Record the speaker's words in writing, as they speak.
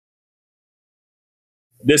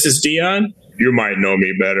This is Dion. You might know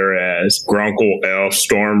me better as Grunkle Elf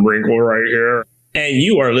Stormbrinkle right here. And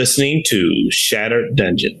you are listening to Shattered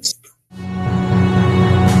Dungeons.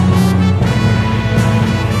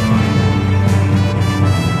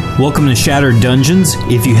 Welcome to Shattered Dungeons.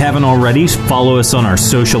 If you haven't already, follow us on our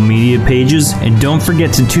social media pages. And don't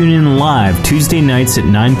forget to tune in live Tuesday nights at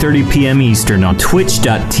 9:30 p.m. Eastern on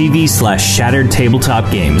twitch.tv/Shattered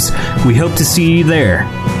Tabletop Games. We hope to see you there.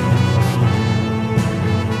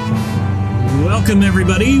 Welcome,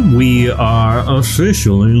 everybody. We are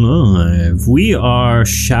officially live. We are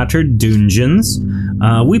Shattered Dungeons.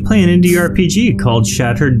 We play an indie RPG called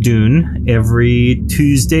Shattered Dune every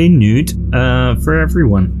Tuesday noon for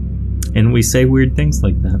everyone. And we say weird things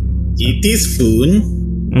like that. Eat this spoon.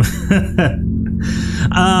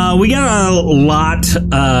 We got a lot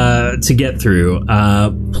to get through.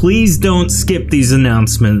 Please don't skip these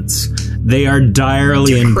announcements. They are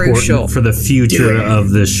direly important for the future of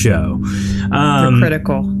this show. They're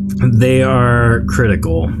critical. They are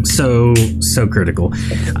critical. So critical.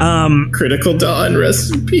 Critical Dawn,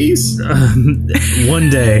 rest in peace. One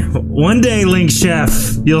day, Link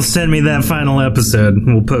Chef, you'll send me that final episode.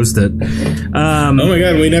 We'll post it. Oh my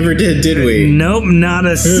god, we never did we? Nope, not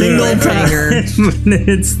a single time.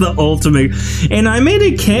 It's the ultimate. And I made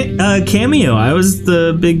a cameo. I was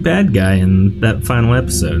the big bad guy in that final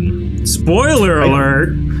episode. Spoiler alert.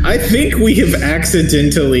 I think we have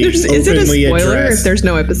accidentally is it a spoiler addressed. if there's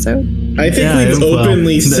no episode? I think we've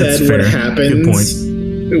openly said what happens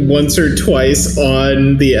once or twice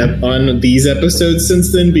on these episodes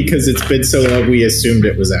since then, because it's been so long we assumed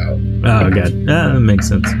it was out. Oh god, that makes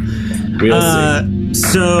sense. We'll see.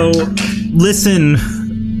 So listen,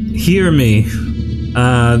 hear me.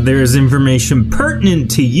 There's information pertinent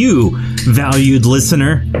to you, valued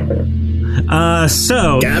listener.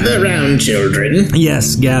 So gather round, children.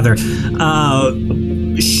 Yes, gather.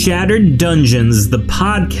 Shattered Dungeons, the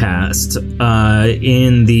podcast,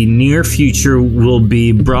 in the near future will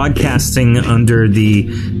be broadcasting under the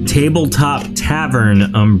Tabletop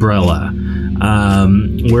Tavern umbrella.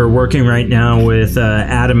 We're working right now with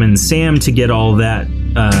Adam and Sam to get all that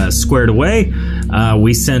squared away.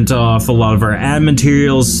 We sent off a lot of our ad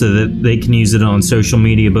materials so that they can use it on social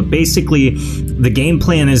media, but basically the game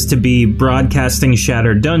plan is to be broadcasting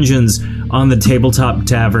Shattered Dungeons on the Tabletop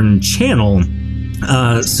Tavern channel,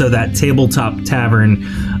 so that Tabletop Tavern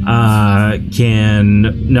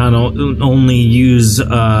can not only use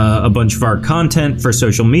a bunch of our content for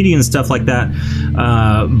social media and stuff like that,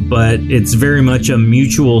 but it's very much a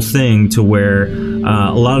mutual thing to where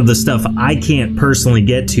a lot of the stuff I can't personally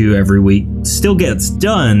get to every week still gets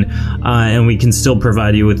done, and we can still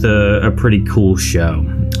provide you with a pretty cool show.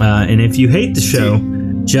 And if you hate the show,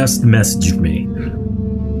 just message me.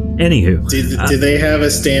 Anywho, do they have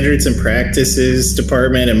a standards and practices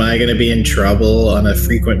department? Am I going to be in trouble on a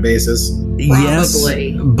frequent basis? Probably. Yes,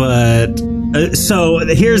 but so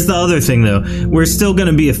here's the other thing, though. We're still going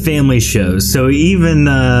to be a family show, so even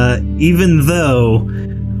though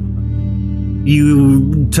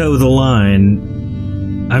you toe the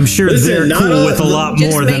line, I'm sure they're cool with a lot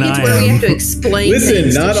more than I am. Where we have to explain.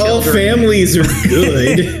 Listen, not all families are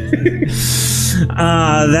good.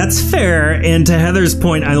 That's fair. And to Heather's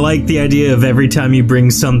point, I like the idea of every time you bring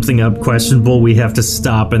something up questionable, we have to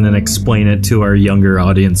stop and then explain it to our younger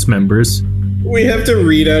audience members. We have to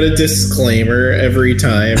read out a disclaimer every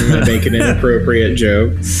time and make an inappropriate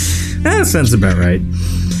joke. That sounds about right.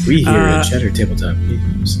 We here at Shattered Tabletop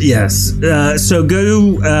Games. Yes. So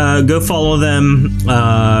go follow them.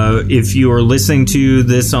 If you are listening to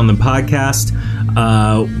this on the podcast,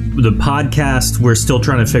 we're still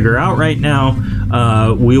trying to figure out right now.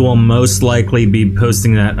 We will most likely be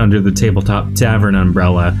posting that under the Tabletop Tavern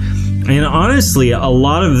umbrella. And honestly, a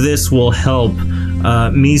lot of this will help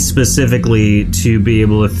me specifically to be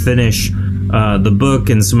able to finish the book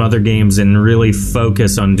and some other games and really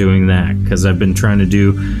focus on doing that, because I've been trying to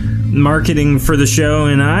do marketing for the show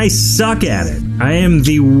and I suck at it. I am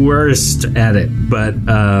the worst at it, but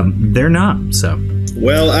they're not, so.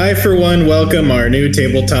 Well, I for one welcome our new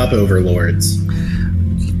tabletop overlords.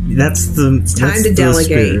 It's time to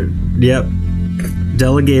delegate. Spirit. Yep.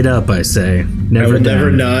 Delegate up, I say. I will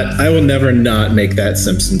never not make that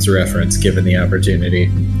Simpsons reference given the opportunity.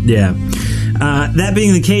 Yeah. That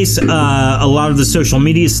being the case, a lot of the social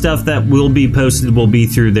media stuff that will be posted will be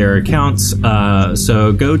through their accounts,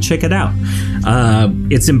 so go check it out.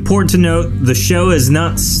 It's important to note the show is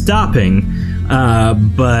not stopping,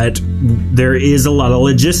 but there is a lot of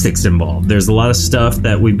logistics involved. There's a lot of stuff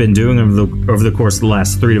that we've been doing over the course of the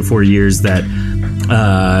last 3 to 4 years that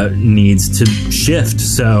needs to shift.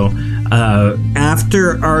 So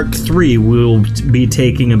After Arc 3, we'll be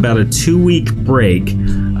taking about a 2-week break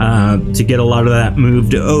to get a lot of that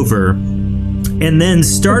moved over. And then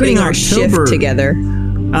starting our October... shift together.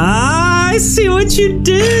 I see what you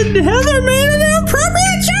did. Heather made an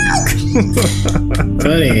inappropriate joke.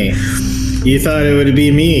 Funny. You thought it would be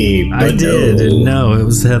me, but I did. No, it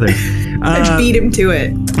was Heather. I beat him to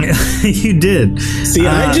it. You did. See,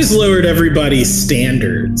 I just lowered everybo's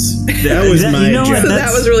standards. That was my job. So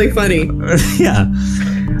that was really funny. Yeah.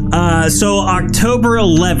 So October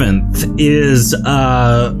 11th is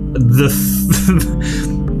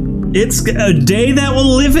it's a day that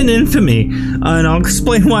will live in infamy, and I'll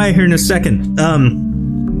explain why here in a second.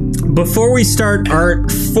 Before we start Arc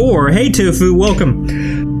 4, hey Tofu,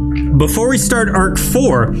 welcome. Before we start Arc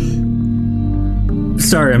 4,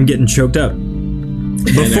 sorry, I'm getting choked up.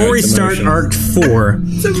 Before we start Arc 4,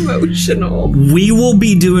 it's emotional. We will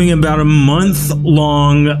be doing about a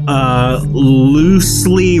month-long,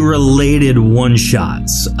 loosely related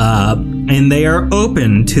one-shots, and they are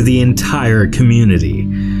open to the entire community.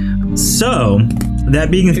 So,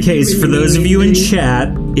 that being the case, for those of you in chat,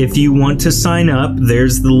 if you want to sign up,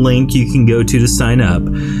 there's the link you can go to sign up.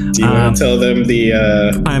 Do you want to tell them the...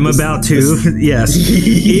 I'm about to, yes.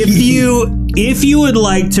 If you would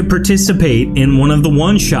like to participate in one of the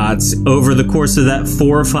one-shots over the course of that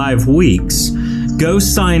 4 or 5 weeks, go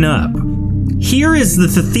sign up. Here is the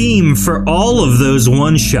theme for all of those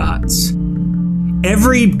one-shots.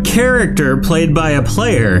 Every character played by a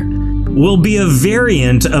player will be a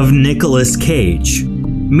variant of Nicolas Cage.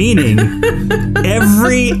 Meaning,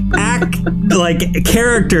 every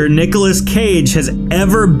character Nicolas Cage has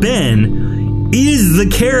ever been is the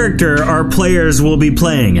character our players will be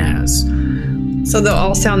playing as. So they'll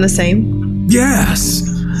all sound the same? Yes.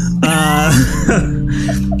 Well,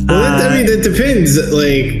 that depends.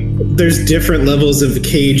 Like, there's different levels of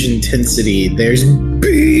Cage intensity. There's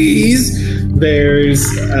bees. There's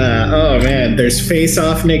there's Face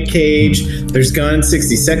Off Nick Cage. There's Gone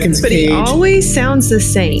 60 Seconds Cage. But he always sounds the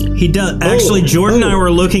same. He does. Actually, Jordan and I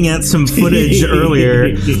were looking at some footage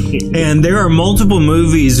earlier, and there are multiple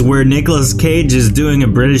movies where Nicolas Cage is doing a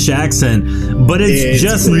British accent, but it's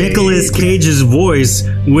just great. Nicolas Cage's voice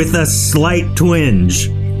with a slight twinge.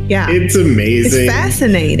 Yeah, it's amazing. It's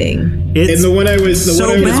fascinating. And the one I was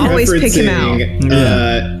referencing,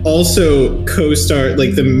 also co-star,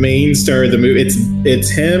 like the main star of the movie. It's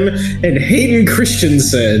him and Hayden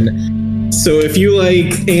Christensen. So if you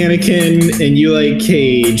like Anakin and you like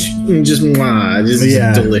Cage, just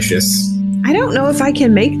delicious. I don't know if I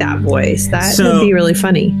can make that voice. That would be really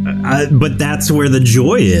funny. But that's where the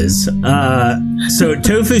joy is. So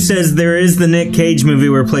Tofu says there is the Nick Cage movie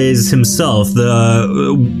where he plays himself.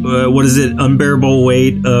 The what is it? Unbearable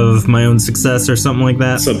Weight of My Own Success or something like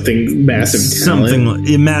that. Something Massive Talent.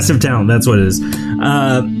 Massive Talent. That's what it is.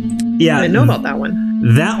 Yeah, I didn't know about that one.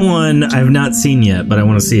 That one I've not seen yet, but I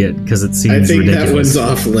want to see it because it seems ridiculous. That one's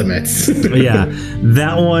off limits. Yeah,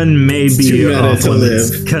 that one may be off limits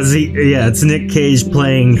because it's Nick Cage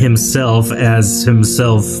playing himself as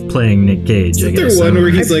himself playing Nick Cage. Is there one where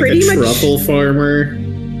he's like a truffle farmer?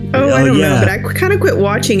 Oh, I don't know, but I kind of quit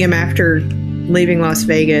watching him after leaving Las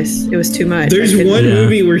Vegas. It was too much. There's one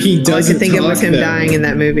movie where he doesn't. All I could think of was him dying in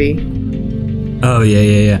that movie. Oh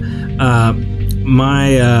yeah.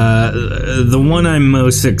 The one I'm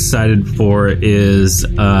most excited for is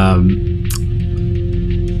isn't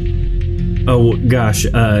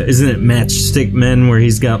it Matchstick Men where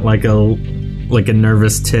he's got like a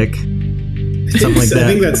nervous tick, something like that. I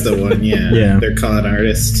think that's the one. Yeah. They're con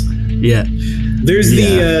artists. Yeah. There's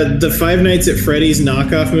the Five Nights at Freddy's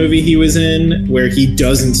knockoff movie he was in where he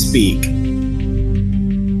doesn't speak.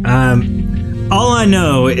 All I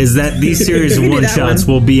know is that these series of one-shots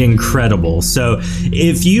will be incredible. So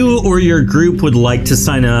if you or your group would like to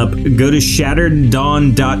sign up, go to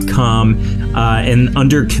shattereddawn.com and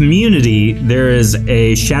under community, there is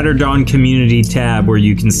a Shattered Dawn community tab where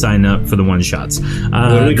you can sign up for the one-shots.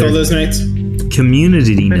 What do we call those nights?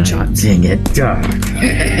 Community night. Dang it.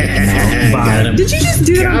 Did you just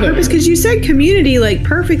do that on purpose? Because you said community like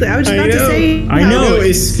perfectly. I was just about to say. I know.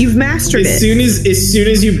 You've mastered it. As soon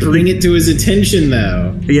as you bring it to his attention,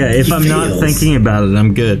 though. Yeah, if I'm not thinking about it,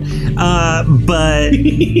 I'm good. But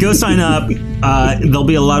go sign up. There'll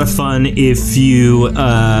be a lot of fun if you,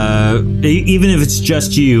 even if it's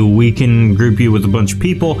just you, we can group you with a bunch of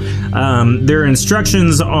people. There are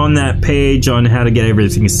instructions on that page on how to get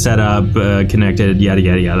everything set up, connected, yada,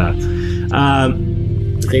 yada, yada. I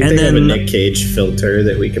think they have a Nick Cage filter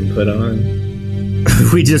that we can put on.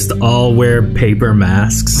 We just all wear paper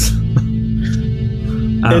masks.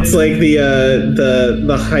 It's like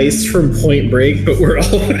the heist from Point Break, but we're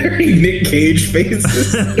all wearing Nick Cage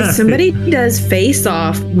faces. If somebody does Face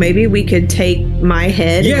Off, maybe we could take my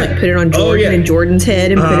head and like put it on Jordan and Jordan's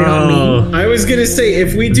head and put it on me. I was gonna say,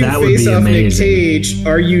 if we do Face Off Nick Cage,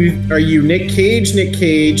 are you Nick Cage?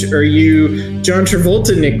 Are you John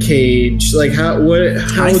Travolta Nick Cage? Like how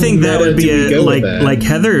I think that would be like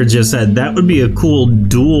Heather just said, that would be a cool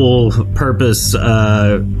dual purpose.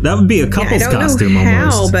 That would be a couple's costume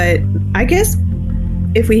almost. But I guess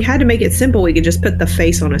if we had to make it simple, we could just put the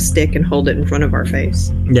face on a stick and hold it in front of our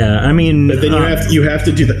face. Yeah, I mean, but then you have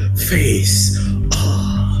to do the face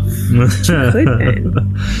off.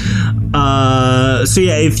 So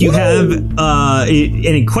yeah, if you have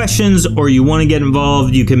any questions or you want to get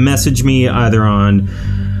involved, you can message me either on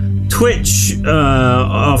Twitch,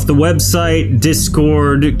 off the website,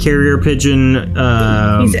 Discord, Carrier Pigeon.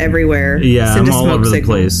 He's everywhere. Yeah, I'm all over the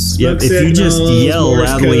place. Yep. If you just yell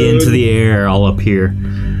loudly into the air, I'll appear.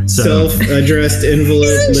 So. Self-addressed envelope.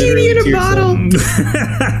 He's a genie in a bottle.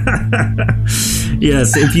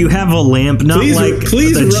 Yes, if you have a lamp, not like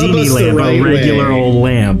the genie lamp, a regular old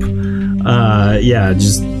lamp. Yeah,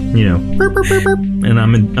 just burp, burp, burp, burp, and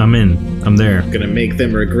I'm there. Gonna make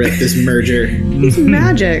them regret this merger. It's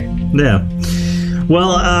magic. Yeah.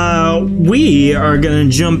 Well, we are gonna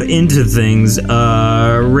jump into things.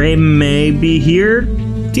 Ray may be here,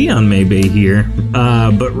 Dion may be here,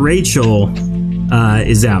 but Rachel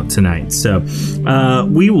is out tonight. So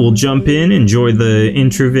we will jump in, enjoy the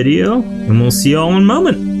intro video, and we'll see y'all in a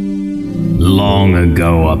moment. Long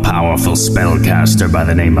ago, a powerful spellcaster by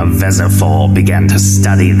the name of Vezifor began to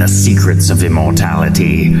study the secrets of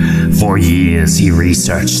immortality. For years he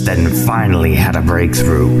researched, then finally had a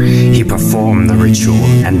breakthrough. He performed the ritual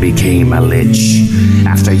and became a lich.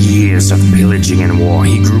 After years of pillaging and war,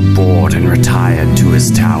 he grew bored and retired to his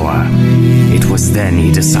tower. It was then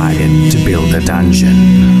he decided to build a dungeon.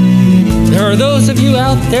 There are those of you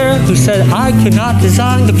out there who said I could not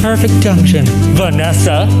design the perfect dungeon,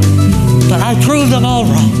 Vanessa. But I proved them all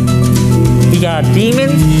wrong. We got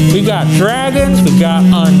demons, we got dragons, we got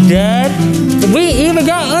undead, we even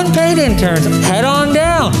got unpaid interns. Head on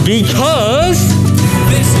down, because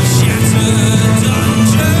this is Shattered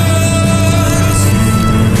Dungeons.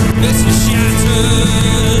 This is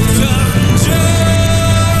Shattered Dungeons.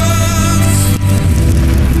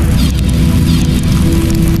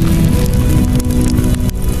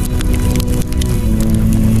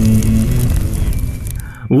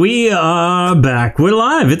 We are back. We're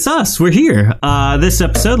live. It's us. We're here. This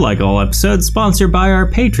episode, like all episodes, sponsored by our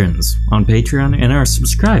patrons on Patreon and our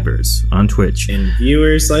subscribers on Twitch. And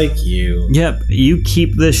viewers like you. Yep. You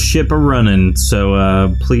keep this ship a-running,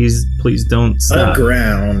 so please don't stop.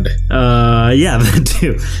 Aground. Yeah, that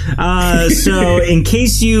too. So in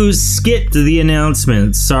case you skipped the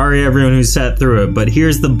announcement, sorry everyone who sat through it, but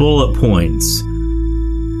here's the bullet points.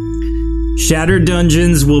 Shattered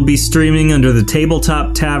Dungeons will be streaming under the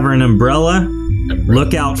Tabletop Tavern umbrella.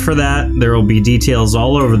 Look out for that. There will be details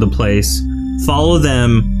all over the place. Follow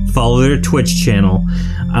them. Follow their Twitch channel.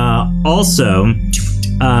 Also,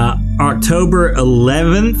 October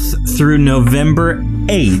 11th through November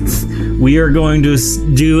 8th, we are going to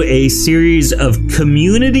do a series of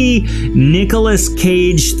community Nicolas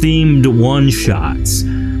Cage themed one-shots.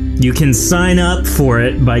 You can sign up for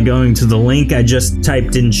it by going to the link I just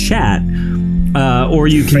typed in chat, or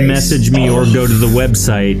you can message me or go to the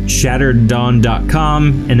website,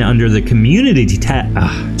 shattereddawn.com, and under the community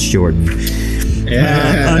tab, Jordan.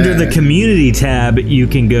 Under the community tab, you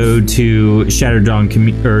can go to Shattered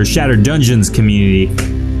Dungeons community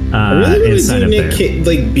I really and sign up there.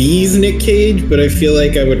 Like Bee's Nick Cage, but I feel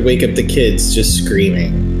like I would wake up the kids just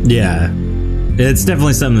screaming. Yeah. It's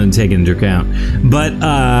definitely something to take into account. But,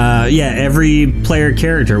 yeah, every player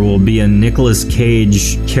character will be a Nicolas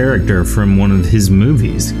Cage character from one of his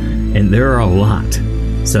movies. And there are a lot.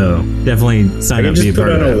 So, definitely sign up to be a part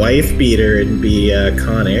of that. Just put on a wife beater and be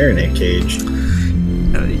Con Air Nick Cage.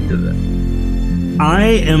 I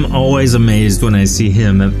am always amazed when I see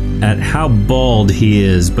him at how bald he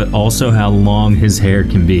is, but also how long his hair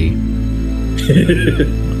can be.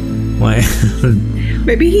 Like...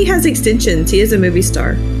 Maybe he has extensions. He is a movie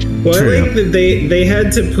star. Well, I like that they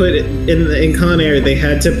had to put in Con Air. They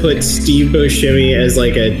had to put Steve Buscemi as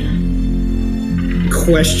like a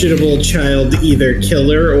questionable child, either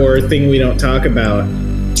killer or thing we don't talk about,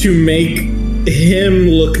 to make him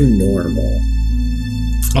look normal.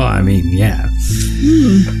 Oh, I mean, yeah.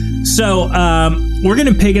 So we're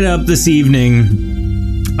gonna pick it up this evening.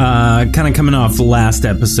 Kind of coming off the last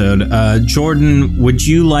episode. Jordan, would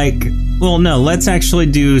you like Well, no, let's actually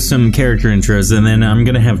do some character intros, and then I'm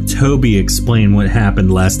going to have Toby explain what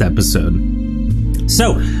happened last episode.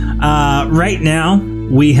 So, right now,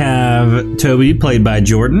 we have Toby, played by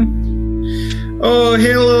Jordan. Oh,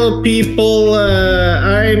 hello, people.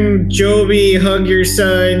 I'm Joby. Hug your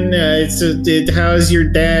son. How's your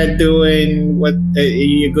dad doing? What? Are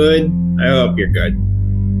you good? I hope you're good.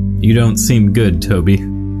 You don't seem good, Toby.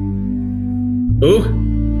 Who?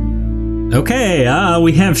 Okay,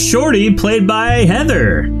 we have Shorty, played by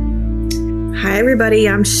Heather. Hi, everybody.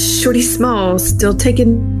 I'm Shorty Small, still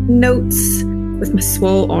taking notes with my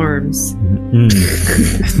swole arms.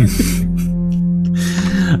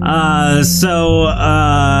 So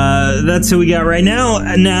that's who we got right now.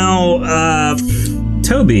 Now,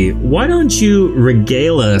 Toby, why don't you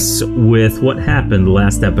regale us with what happened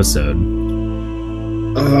last episode?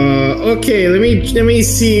 Okay, let me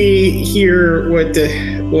see here what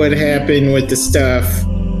happened with the stuff.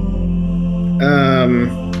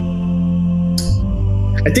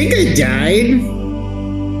 I think I died.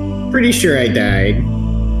 Pretty sure I died.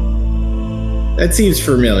 That seems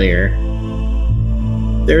familiar.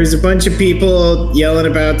 There was a bunch of people yelling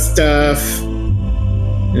about stuff,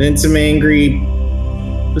 and then some angry.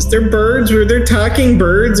 Was there birds? Were there talking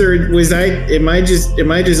birds, or am I just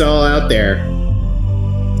all out there?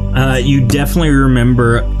 You definitely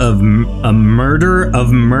remember of a murder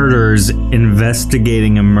of murders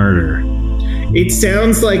investigating a murder. It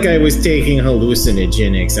sounds like I was taking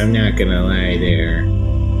hallucinogenics. I'm not gonna lie there.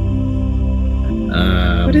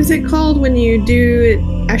 What is it called when you do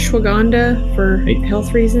ashwagandha for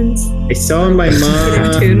health reasons? I saw my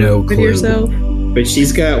mom. No with clue. yourself. But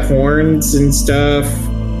she's got horns and stuff.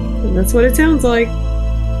 That's what it sounds like.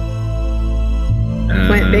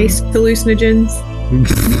 Plant-based hallucinogens.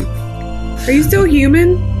 Are you still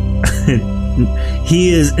human?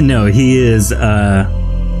 He is. He is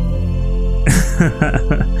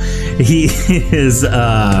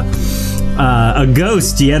a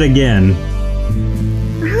ghost yet again.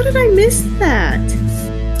 How did I miss that?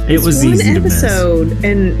 It was easy one to miss. episode,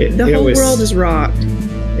 and the whole world is rocked.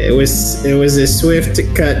 It was a swift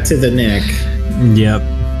cut to the neck. Yep.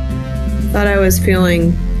 Thought I was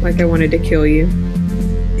feeling like I wanted to kill you.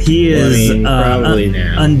 He is probably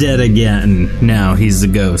now. Undead again. Now he's a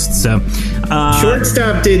ghost. So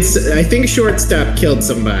Shortstop did. I think Shortstop killed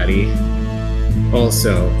somebody.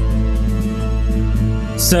 Also.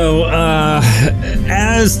 So,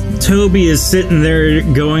 as Toby is sitting there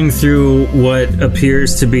going through what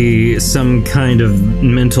appears to be some kind of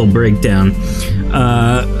mental breakdown,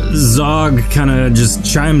 Zog kind of just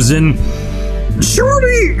chimes in.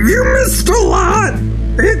 Shorty, you missed a lot.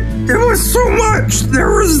 It was so much.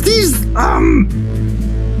 There was these,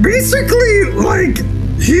 basically like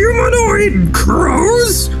humanoid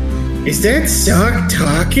crows. Is that Zog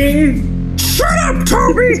talking? Shut up,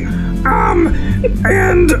 Toby.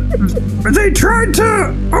 And they tried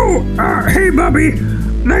to. Hey, Bubby.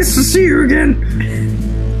 Nice to see you again.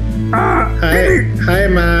 Hi,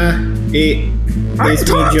 Ma. Hey, nice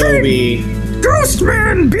to meet Joby. Ghost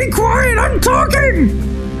man, be quiet. I'm talking.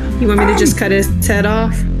 You want me to just cut his head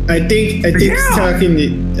off? I think he's talking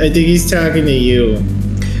to you.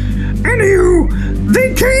 Anywho,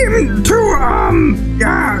 they came to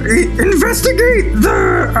investigate the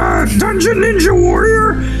Dungeon Ninja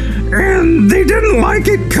Warrior. And they didn't like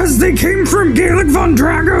it because they came from Gaelic Von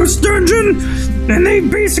Drago's dungeon, and they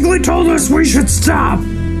basically told us we should stop.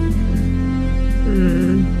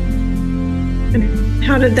 And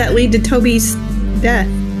how did that lead to Toby's death?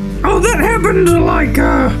 Oh, that happened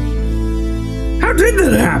how did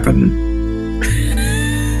that happen?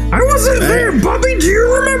 I wasn't there, Bubby, do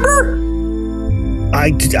you remember?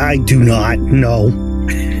 I do not know.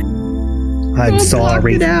 I'm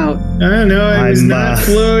sorry. It out. I don't know. I was not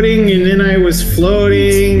floating, and then I was floating.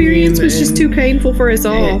 The experience was just too painful for us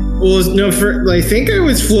all. Well, no, I think I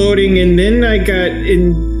was floating, and then I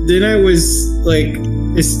was like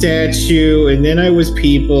a statue, and then I was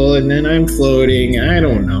people, and then I'm floating. I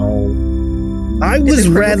don't know. I was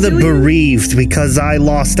rather bereaved because I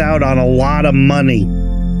lost out on a lot of money.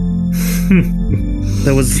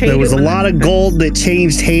 There was a lot of gold that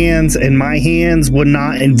changed hands, and my hands were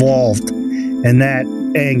not involved. And that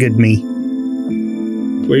angered me.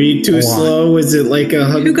 Were you too slow? Was it like a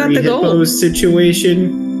Hungry Hippo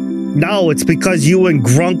situation? No, it's because you and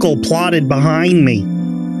Grunkle plotted behind me.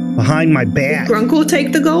 Behind my back. Did Grunkle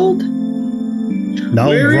take the gold?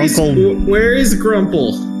 No, Grunkle... Where is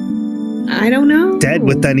Grumple? I don't know. Dead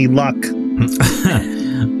with any luck.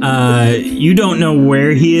 You don't know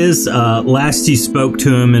where he is. Last you spoke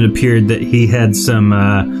to him, it appeared that he had some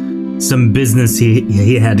business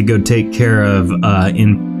he had to go take care of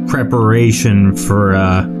in preparation for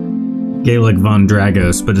Gaelic von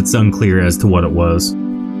Dragos, but it's unclear as to what it was. I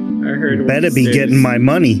heard. Better be getting my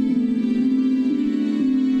money.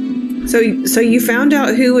 So you found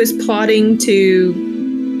out who was plotting to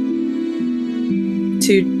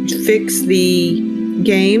fix the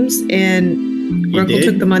games, and Grunkle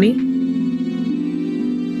took the money?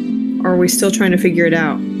 Or are we still trying to figure it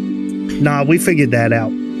out? Nah, we figured that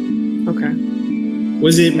out. Okay.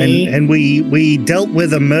 Was it me? And we dealt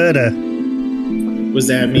with a murder. Was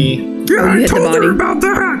that me? Yeah, you I hit the told body. her about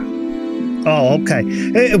that. Oh, okay.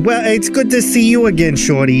 Well, it's good to see you again,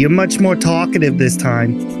 Shorty. You're much more talkative this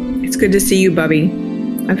time. It's good to see you, Bubby.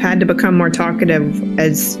 I've had to become more talkative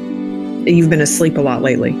as you've been asleep a lot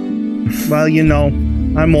lately. Well, you know,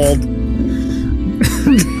 I'm old.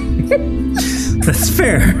 That's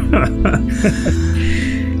fair.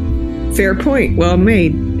 Fair point. Well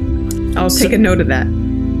made. I'll take a note of that.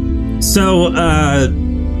 So,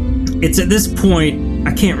 it's at this point,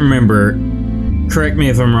 I can't remember. Correct me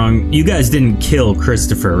if I'm wrong. You guys didn't kill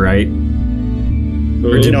Christopher, right?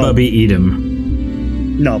 Or did Bubby eat him?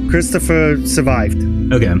 No, Christopher survived.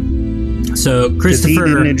 Okay. So Christopher...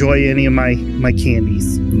 He didn't enjoy any of my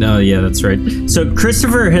candies. No, yeah, that's right. So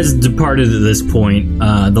Christopher has departed at this point,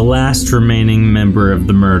 the last remaining member of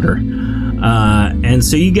the murder. And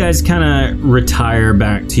so you guys kind of retire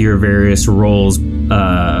back to your various roles,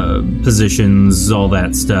 positions, all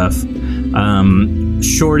that stuff.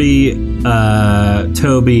 Shorty,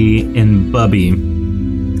 Toby, and Bubby.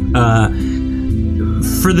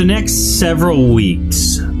 For the next several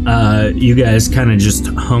weeks, you guys kind of just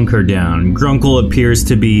hunker down. Grunkle appears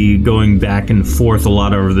to be going back and forth a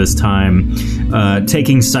lot over this time,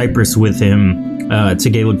 taking Cypress with him to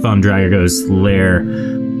Gaelic von Dragos' lair.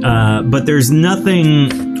 But there's nothing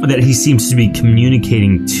that he seems to be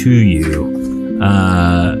communicating to you.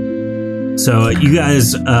 So you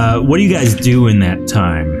guys, what do you guys do in that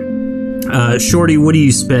time? Shorty, what do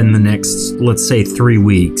you spend the next, let's say, 3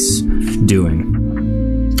 weeks doing?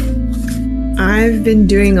 I've been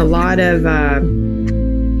doing a lot of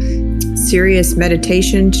serious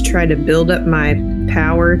meditation to try to build up my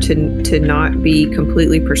power to not be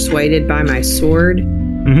completely persuaded by my sword.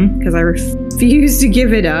 Because I refuse to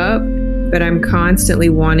give it up, but I'm constantly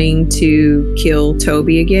wanting to kill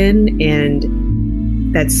Toby again,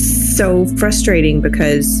 and that's so frustrating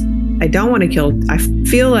because I don't want to kill... I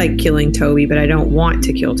feel like killing Toby, but I don't want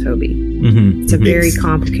to kill Toby. It's a very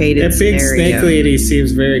complicated scenario. That big snake lady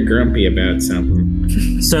seems very grumpy about something.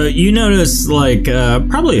 So you notice, like,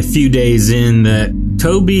 probably a few days in that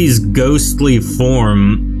Toby's ghostly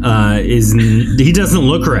form he doesn't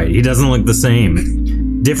look right. He doesn't look the same.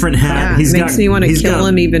 Different hat. Yeah, makes me want to kill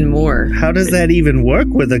him even more. How does that even work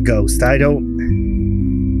with a ghost? I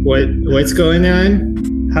don't... What's going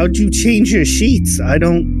on? How'd you change your sheets? I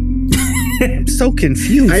don't... I'm so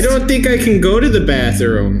confused. I don't think I can go to the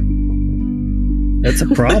bathroom. That's a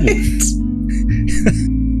problem.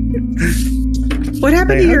 What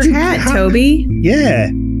happened to your hat, Toby?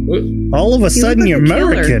 Yeah. All of a sudden, you're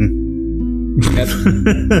American.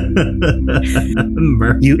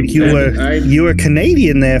 You were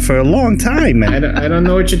Canadian there for a long time, man. I don't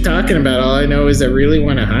know what you're talking about. All I know is I really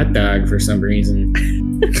want a hot dog for some reason.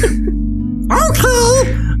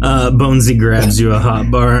 Okay. Bonesy grabs you a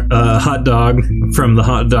hot dog from the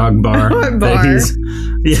hot dog bar. Hot bar.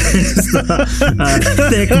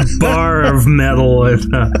 Thick bar of metal.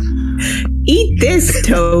 Eat this,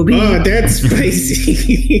 Toby. Oh, that's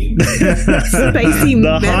spicy. Spicy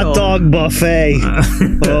the metal. Hot dog buffet.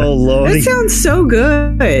 Oh, Lordy. That sounds so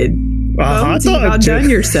good. Hot dog. Outdone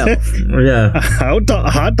yourself. Yeah.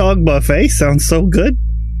 Hot dog buffet sounds so good.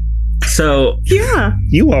 So yeah,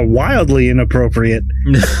 you are wildly inappropriate.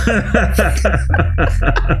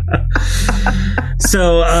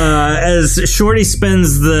 So as Shorty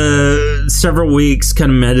spends the several weeks kind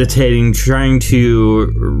of meditating, trying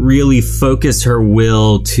to really focus her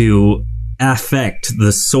will to affect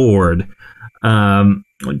the sword,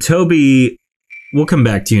 Toby, we'll come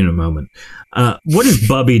back to you in a moment. What does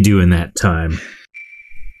Bubby do in that time?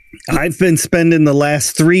 I've been spending the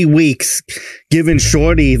last 3 weeks giving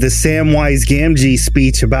Shorty the Samwise Gamgee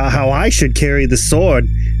speech about how I should carry the sword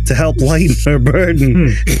to help lighten her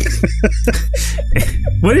burden.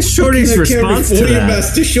 What is Shorty's response to that?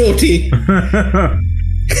 Master Shorty. I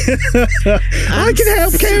can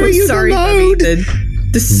help carry you sorry, the load. Bubby.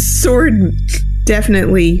 The sword,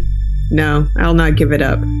 definitely. No, I'll not give it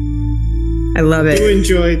up. I love it. You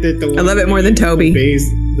enjoyed that. I love it more than Toby. Obeys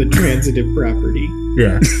the transitive property.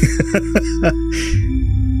 Yeah.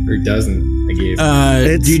 Or doesn't, I guess.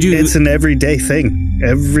 It's an everyday thing.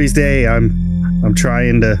 Every day I'm I'm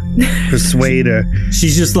trying to persuade her.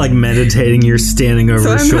 She's just like meditating. You're standing over So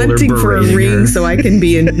her I'm shoulder, hunting for a berating ring her. so I can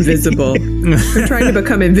be invisible. I'm trying to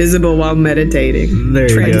become invisible while meditating. There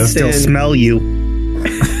you go. Still smell you.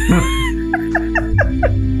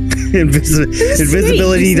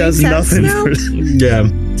 Invisibility does snakes have nothing smell? for. Yeah.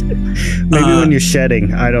 Maybe when you're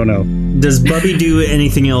shedding. I don't know. Does Bubby do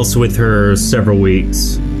anything else with her several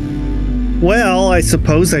weeks? Well, I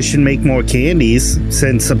suppose I should make more candies,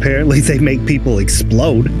 since apparently they make people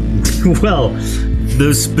explode. Well,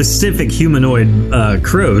 those specific humanoid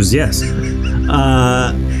crows, yes.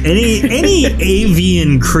 Any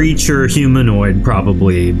avian creature humanoid,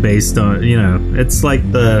 probably, based on, it's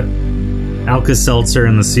like the Alka-Seltzer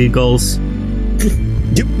and the seagulls.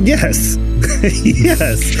 Yes.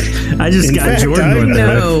 Yes. I just In got fact, Jordan with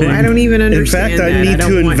that. No, I don't even In understand fact, I that. need don't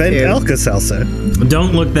to want invent to. Alka-Seltzer.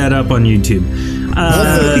 Don't look that up on YouTube.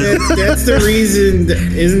 Also, that's the reason.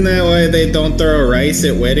 Isn't that why they don't throw rice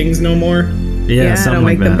at weddings no more? Yeah, don't something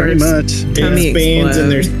make like them that. Pretty much. It Tummy expands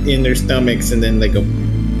explode. in their stomachs, and then they go.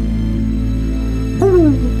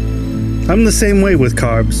 I'm the same way with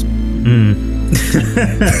carbs. Mm.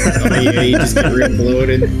 Oh yeah, you just get real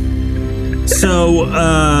bloated. So,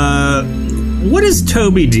 what does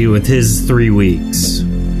Toby do with his 3 weeks?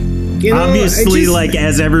 Obviously,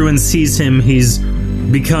 as everyone sees him, he's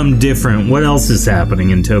become different. What else is happening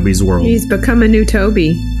in Toby's world? He's become a new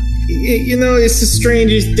Toby. It's the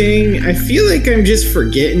strangest thing. I feel like I'm just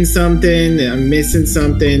forgetting something. I'm missing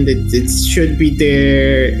something that it should be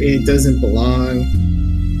there. It doesn't belong.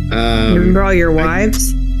 Remember all your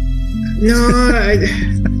wives?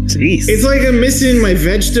 Jeez. It's like I'm missing my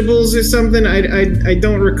vegetables or something. I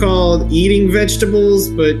don't recall eating vegetables,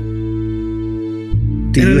 but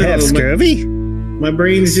Do you have scurvy? my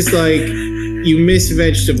brain's just like, you miss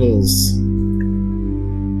vegetables.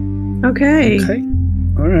 Okay.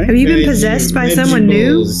 All right. Have you been possessed by someone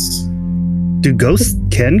new? Vegetables.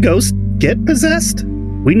 Can ghosts get possessed?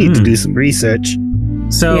 We need to do some research.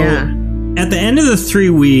 So, Yeah. at the end of the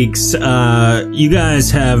 3 weeks, you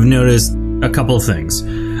guys have noticed a couple of things.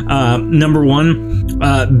 Number one,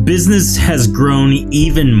 business has grown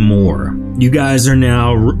even more. You guys are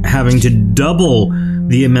now having to double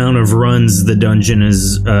the amount of runs the Dungeon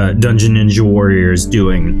Ninja Warrior is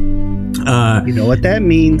doing. You know what that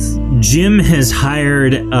means? Jim has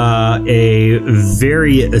hired a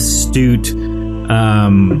very astute. You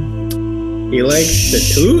like the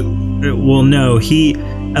toot? Well, no,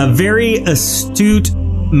 a very astute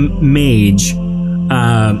mage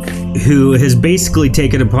who has basically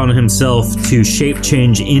taken upon himself to shape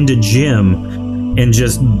change into Jim and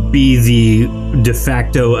just be the de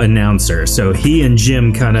facto announcer. So he and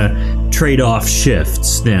Jim kind of trade off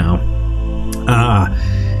shifts now.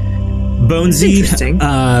 Bonesy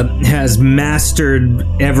has mastered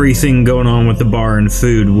everything going on with the bar and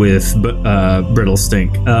food with Brittle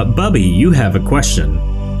Stink. Bubby, you have a question.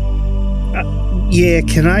 Yeah,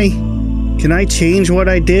 can I change what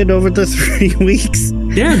I did over the 3 weeks?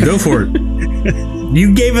 Yeah, go for it.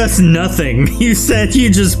 You gave us nothing. You said you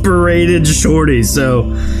just berated Shorty, so...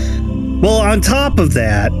 Well, on top of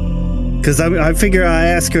that, because I figure I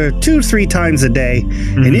ask her 2 or 3 times a day,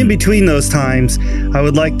 and in between those times, I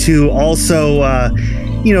would like to also,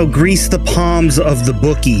 grease the palms of the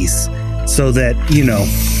bookies, so that,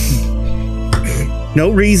 no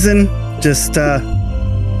reason, just,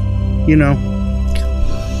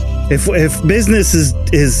 If business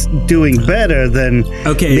is doing better, then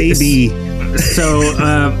okay, maybe. So,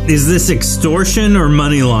 is this extortion or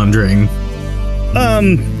money laundering?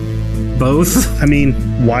 Both. I mean,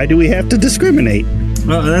 why do we have to discriminate?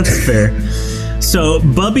 Well, that's fair. So,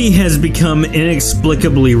 Bubby has become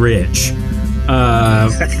inexplicably rich.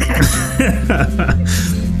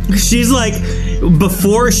 She's like,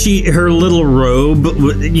 before her little robe,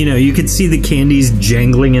 you could see the candies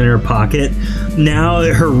jangling in her pocket. Now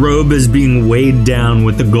her robe is being weighed down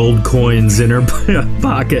with the gold coins in her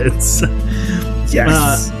pockets.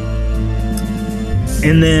 Yes.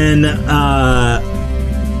 And then,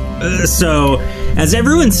 so as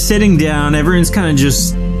everyone's sitting down, everyone's kind of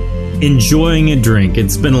just enjoying a drink.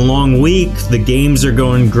 It's been a long week. The games are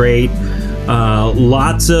going great.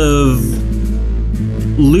 Lots of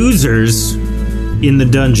losers in the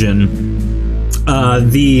dungeon.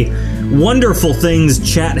 The wonderful things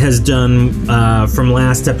chat has done from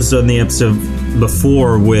last episode and the episode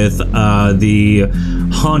before with the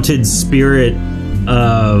haunted spirit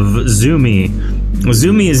of Zumi.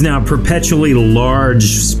 Zumi is now a perpetually large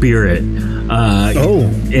spirit.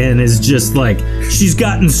 And is just like, she's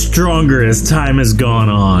gotten stronger as time has gone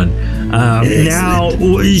on. Now,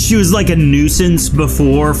 she was like a nuisance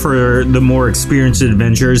before for the more experienced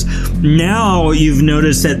adventurers. Now you've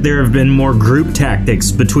noticed that there have been more group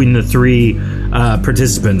tactics between the three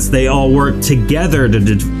participants. They all work together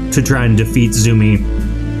to try and defeat Zumi,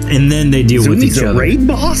 and then they deal with each other. Zumi's a raid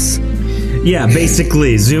boss? Yeah,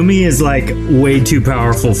 basically. Zumi is like way too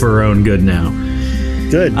powerful for her own good now.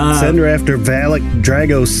 Good. Send her after Valak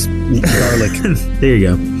Dragos garlic. There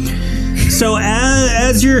you go. So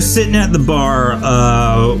as you're sitting at the bar,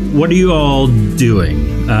 what are you all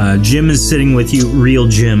doing? Jim is sitting with you, real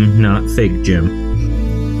Jim, not fake Jim.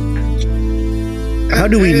 How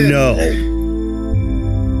do we know?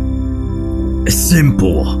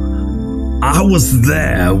 Simple. I was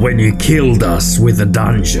there when you killed us with the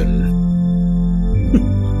dungeon.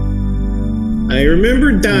 I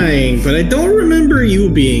remember dying, but I don't remember you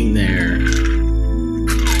being there.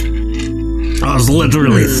 I was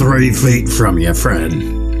literally 3 feet from you, friend.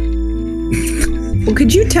 Well,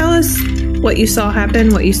 could you tell us what you saw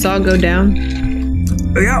happen, what you saw go down?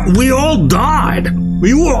 Yeah, we all died.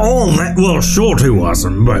 We were all that. Well, Shorty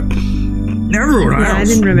wasn't, but everyone else I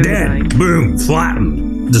didn't remember dead. dying. Boom,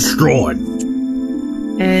 flattened, destroyed.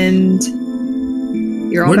 And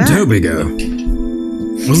you're all Where'd back. Toby go?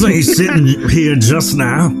 Wasn't he sitting here just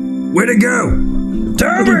now? Where'd he go? Did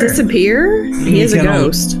Toby! he disappear? He is a kinda-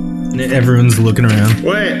 ghost. Everyone's looking around.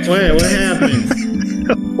 What happened?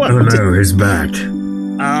 Oh no, he's back.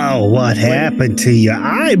 Oh, what happened to your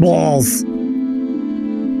eyeballs?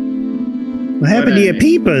 What happened to your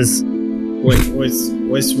peepers?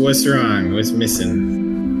 What's wrong? What's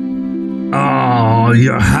missing? Oh,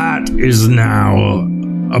 your hat is now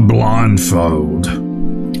a blindfold.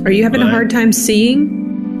 Are you having a What? hard time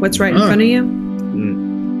seeing what's right in front of you?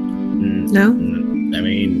 No? I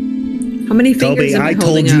mean, How many fingers Toby, am I I told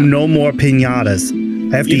holding you up? no more pinatas.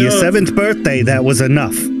 After You your know- 7th birthday, that was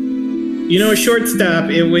enough. shortstop.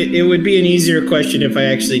 It would be an easier question if I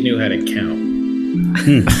actually knew how to count.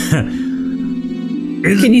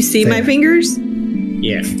 Can you see my fingers?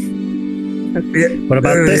 Yeah. What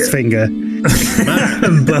about this finger?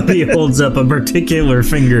 Bubby holds up a particular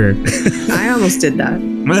finger. I almost did that.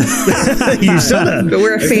 You should have. But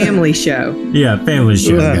we're a family show. Yeah, family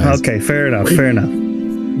show, guys. Okay, fair enough.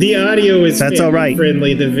 The audio is That's all right.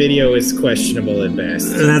 friendly. The video is questionable at best.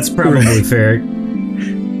 That's probably fair.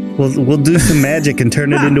 We'll do some magic and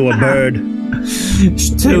turn it into a bird.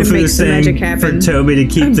 Tofu make is some saying magic for happen. Toby to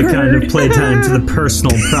keep the kind of playtime to the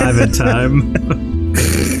personal, private time.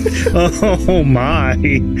 Oh my.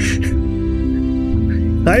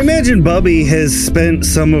 I imagine Bubby has spent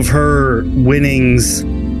some of her winnings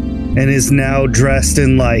and is now dressed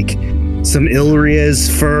in like some Ilria's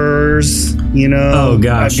furs, you know? Oh,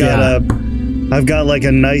 gosh, I've got like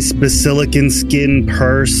a nice basilican skin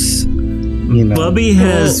purse. You know. Bubby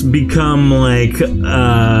has become like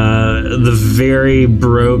the very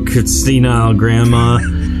broke, senile grandma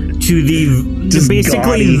to Just basically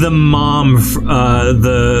gaudy. the mom,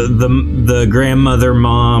 the grandmother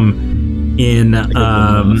mom in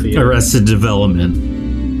Arrested Development.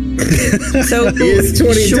 So He is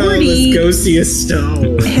 20 Shorty tall. Go see a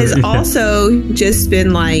stone. has also just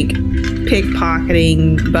been like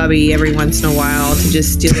pickpocketing Bubby every once in a while to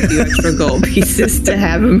just steal a few extra gold pieces to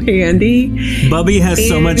have him handy. Bubby has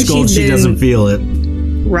so And much gold she's she been- doesn't feel it.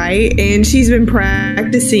 Right? And she's been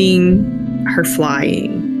practicing her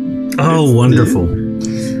flying. Oh, wonderful.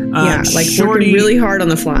 Yeah, like Shorty, working really hard on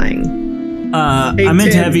the flying. Hey, I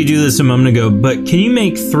meant to Tim. have you do this a moment ago, but can you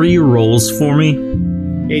make 3 rolls for me?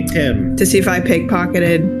 Hey, Tim. To see if I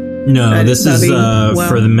pickpocketed. No, this is Bubby, well-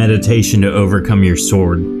 for the meditation to overcome your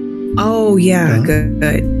sword. Oh, yeah, good.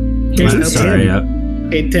 Here's I'm an sorry.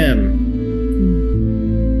 Hey, Tim.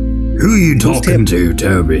 Who you talking to,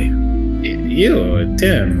 Toby? You,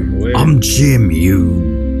 Tim. I'm Jim, you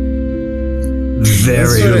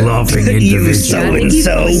very That's what loving You individual.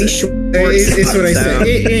 It's what I said.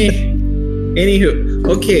 Anywho,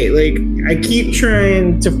 okay, like I keep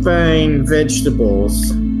trying to find vegetables.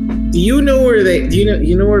 Do you know where they? Do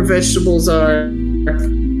you know where vegetables are?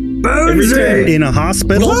 Bonesy! In a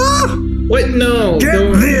hospital? What? No. Get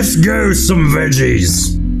no, this ghost some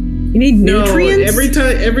veggies. You need No. nutrients? Every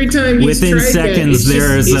time. He's Within tried seconds, that,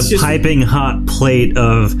 there is it's a just- piping hot plate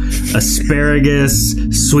of asparagus,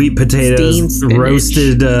 sweet potatoes, Steamed spinach.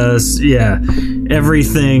 roasted,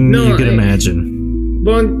 everything No, you could I- imagine.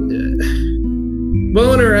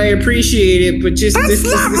 Boner, I appreciate it, but just this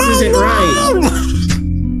isn't right.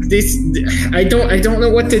 This I don't know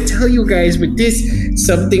what to tell you guys, but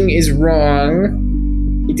something is wrong.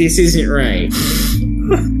 This isn't right.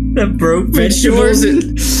 That broke me, Vegetables.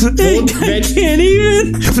 Jordan. I can't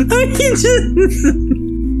even. I can just.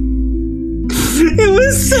 It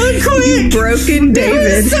was so quick. Broken David.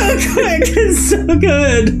 It was so quick and so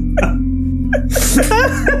good.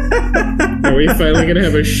 Are we finally gonna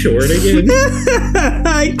have a short again?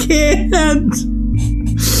 I can't.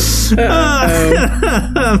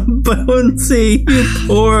 Bonesy, you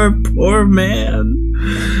poor man.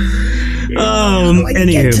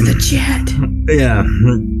 Anywho, Get to the chat. yeah.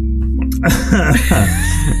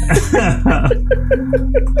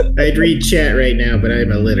 I'd read chat right now, but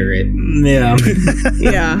I'm illiterate. Yeah.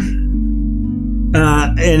 Yeah.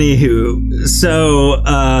 Anywho, so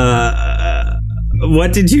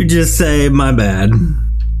what did you just say? My bad.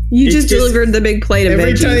 You It's just delivered the big plate of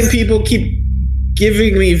Every veggies. time people keep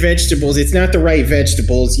giving me vegetables, it's not the right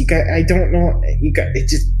vegetables. I don't know.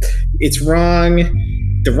 It's wrong.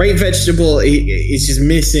 The right vegetable is just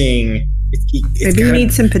missing. Maybe you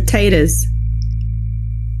need some potatoes.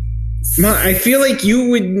 Ma, I feel like you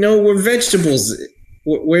would know where vegetables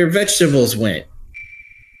went.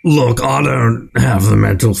 Look, I don't have the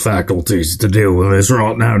mental faculties to deal with this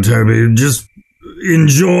right now, Toby. Just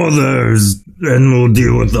enjoy those, and we'll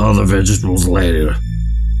deal with the other vegetables later.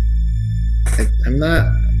 I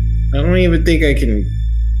don't even think I can.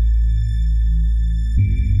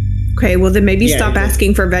 Okay, well then maybe Yeah, stop but-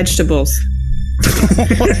 asking for vegetables.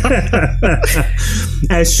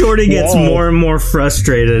 As Shorty gets more and more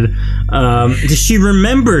frustrated, she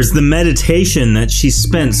remembers the meditation that she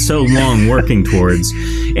spent so long working towards,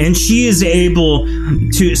 and she is able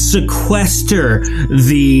to sequester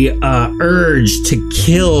the urge to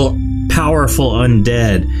kill powerful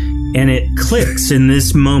undead, and it clicks in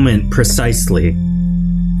this moment precisely. Do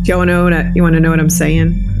you want to know what I'm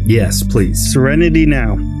saying? Yes, please. Serenity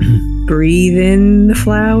now. Breathe in the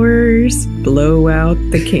flowers, blow out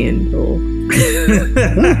the candle.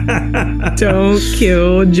 Don't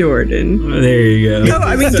kill Jordan. There you go. Oh,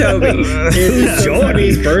 I mean Toby. It's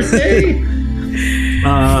Jordy's birthday.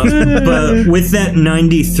 But with that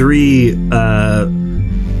 93,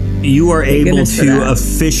 you are Thank able goodness for to that.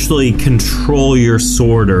 officially control your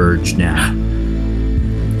sword urge now.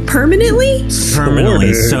 Permanently?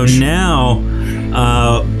 Permanently. So now,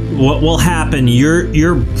 what will happen?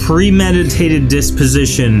 Your premeditated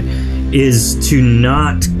disposition is to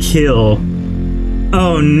not kill.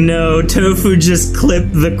 Oh no! Tofu just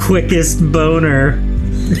clipped the quickest boner.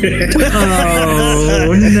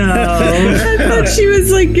 Oh no! I thought she was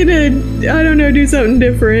like gonna, I don't know, do something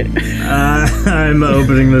different. I'm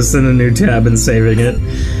opening this in a new tab and saving it.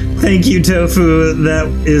 Thank you, Tofu. That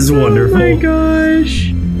is wonderful. Oh my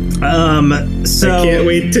gosh. So I can't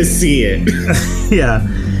wait to see it.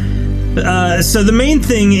 yeah. So the main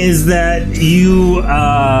thing is that you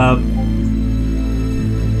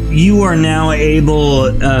are now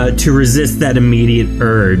able to resist that immediate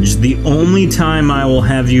urge. The only time I will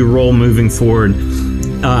have you roll moving forward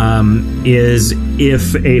is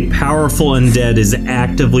if a powerful undead is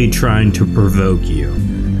actively trying to provoke you.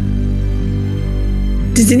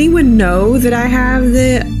 Does anyone know that I have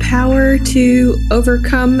the power to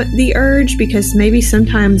overcome the urge? Because maybe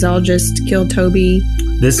sometimes I'll just kill Toby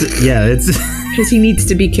It's because he needs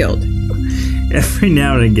to be killed. every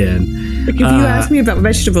now and again. Like if you ask me about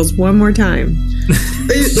vegetables one more time.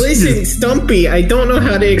 Listen, Stumpy, I don't know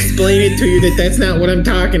how to explain it to you that's not what I'm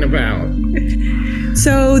talking about.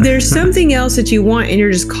 So there's something else that you want and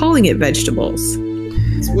you're just calling it vegetables.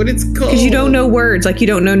 It's what it's called. Because you don't know words, like you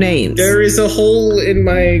don't know names. There is a hole in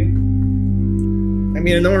my. I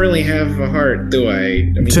mean, I don't really have a heart, do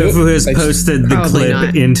I? Tofu has posted the Probably clip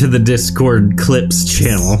not. into the Discord clips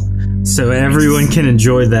channel, so everyone can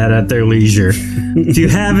enjoy that at their leisure. If you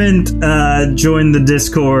haven't joined the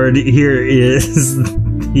Discord, here is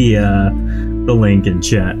the link in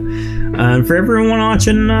chat. For everyone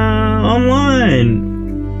watching online,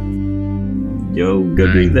 yo, go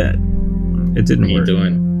do that. It didn't What are you work.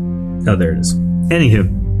 doing? Oh, there it is. Anywho,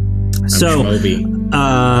 so Schmoby.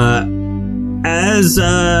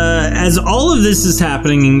 as all of this is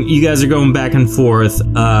happening, you guys are going back and forth.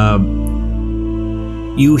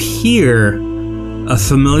 You hear a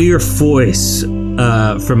familiar voice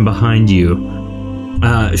from behind you.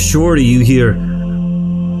 Shorty, you hear,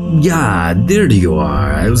 "Yeah, there you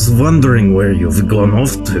are. I was wondering where you've gone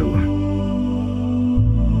off to."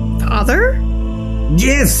 Father?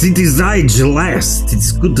 Yes, it is I, Gelast.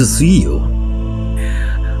 It's good to see you.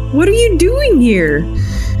 What are you doing here?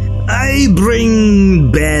 I bring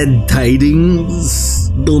bad tidings.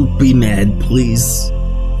 Don't be mad, please.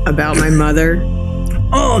 About my mother?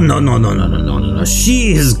 Oh, no.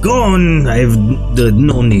 She is gone. I've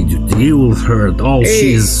no need to deal with her at all. She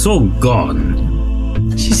Hey. is so gone.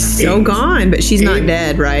 She's so gone, but she's not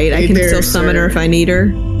dead, right? I can still summon her if I need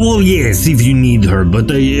her. Well, yes, if you need her, but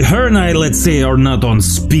her and I, let's say, are not on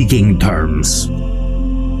speaking terms.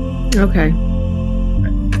 Okay.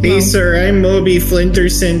 Hey, sir, I'm Moby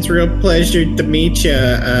Flinterson. It's a real pleasure to meet you.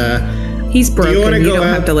 He's broken. You don't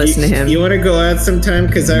have to listen to him. You want to go out sometime?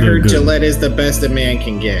 Because I heard Gillette is the best a man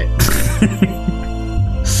can get.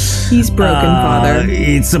 He's broken, Father.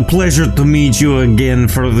 It's a pleasure to meet you again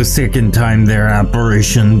for the second time there,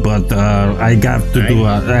 Apparition, but I got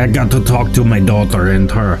to talk to my daughter and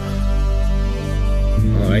her.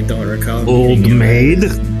 Oh, I don't recall. Old maid?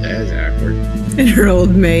 That's awkward. And her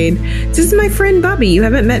old maid. This is my friend Bubby. You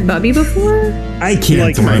haven't met Bubby before? I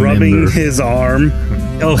can't remember. Rubbing his arm.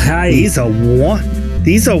 Oh, hi. These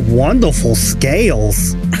are wonderful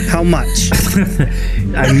scales. How much?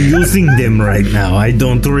 I'm using them right now. I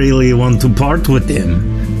don't really want to part with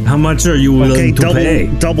them. How much are you willing to pay?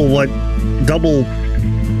 Double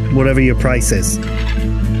whatever your price is.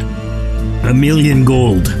 1,000,000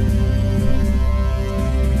 gold.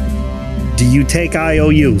 Do you take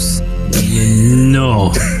IOUs?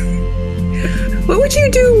 No. What would you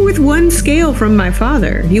do with one scale from my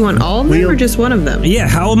father? Do you want all of them or just one of them? Yeah,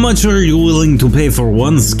 how much are you willing to pay for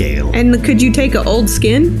one scale? And could you take an old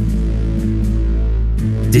skin?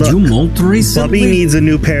 Did you molt recently? Bubby needs a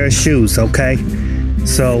new pair of shoes, okay?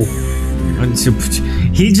 So...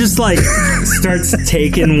 He just starts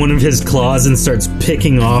taking one of his claws and starts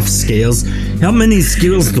picking off scales. How many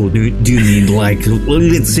scales do you need?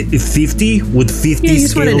 Let's say 50? With 50 you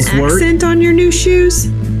just scales want an accent on your new shoes?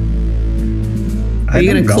 Are you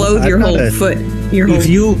going to clothe your whole foot? If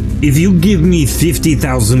you give me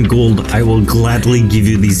 50,000 gold, I will gladly give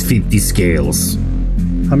you these 50 scales.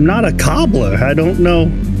 I'm not a cobbler. I don't know.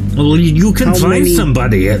 Well, you can find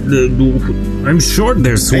somebody. I'm sure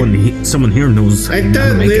there's someone here knows how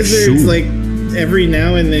to make a shoe. Lizards, every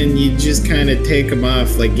now and then you just kind of take them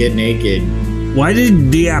off, get naked. Why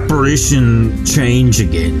did the apparition change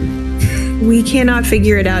again? We cannot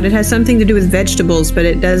figure it out. It has something to do with vegetables, but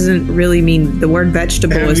it doesn't really mean the word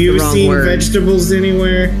vegetable is the wrong word. Have you seen vegetables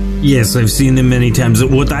anywhere? Yes, I've seen them many times.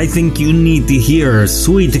 What I think you need to hear,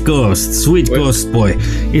 sweet ghost boy,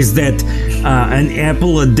 is that an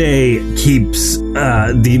apple a day keeps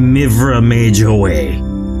the Mivra mage away.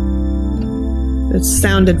 That's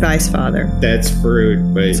sound advice, Father. That's fruit,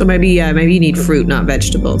 but... So maybe you need fruit, not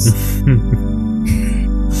vegetables.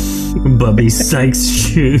 Bubby Sykes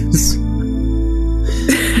shoes.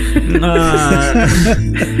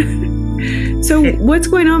 So what's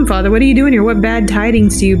going on, Father? What are you doing here? What bad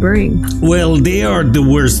tidings do you bring? Well, they are the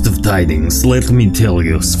worst of tidings, let me tell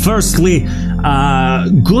you. Firstly,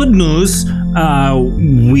 good news.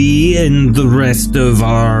 We and the rest of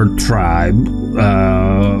our tribe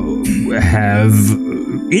have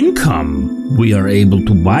income. We are able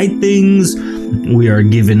to buy things. We are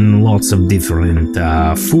given lots of different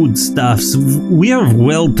foodstuffs. We are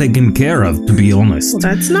well taken care of, to be honest. Well,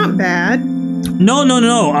 that's not bad. No.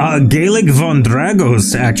 Gaelic von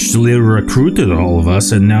Dragos actually recruited all of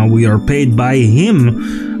us, and now we are paid by him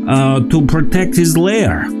to protect his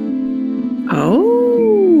lair.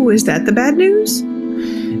 Oh, is that the bad news?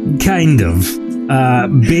 Kind of.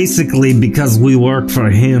 Basically, because we work for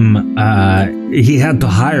him, he had to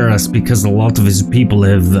hire us because a lot of his people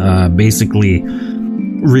have basically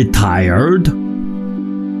retired.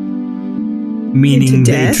 Meaning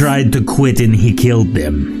they tried to quit and he killed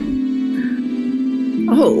them.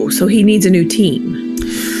 Oh, so he needs a new team.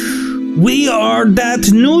 We are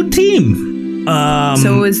that new team.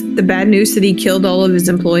 So is the bad news that he killed all of his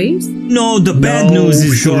employees? No, the bad news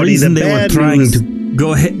is the reason they were trying to...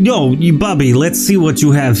 Go ahead. No, Bobby, let's see what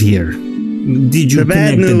you have here. Did you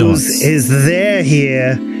connect the dots? The bad news is they're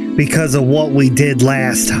here because of what we did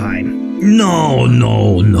last time. No,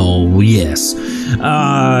 yes.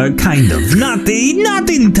 Kind of. Not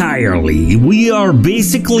entirely. We are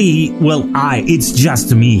basically, it's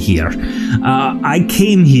just me here. I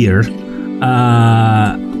came here,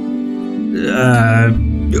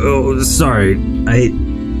 sorry.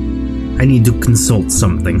 I need to consult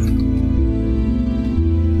something.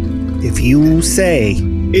 If you say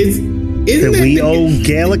that we owe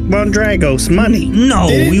Gaelic von Dragos money. No,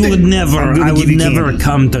 we would never. I would never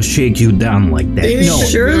come to shake you down like that. No.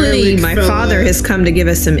 Surely my father has come to give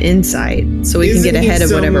us some insight so we can get ahead of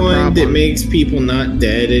whatever problem. That makes people not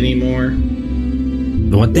dead anymore?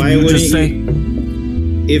 What did you just say?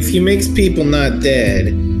 If he makes people not dead,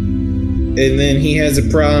 and then he has a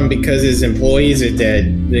problem because his employees are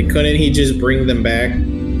dead, then couldn't he just bring them back?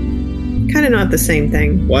 Kind of not the same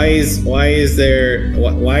thing. Why is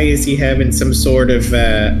he having some sort of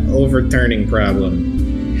overturning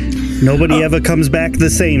problem? Nobody ever comes back the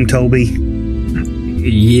same, Toby.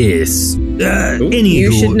 Yes. Anywho,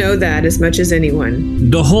 you should know that as much as anyone.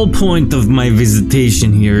 The whole point of my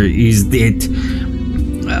visitation here is that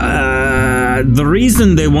the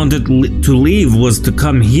reason they wanted to leave was to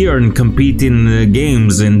come here and compete in the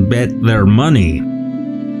games and bet their money.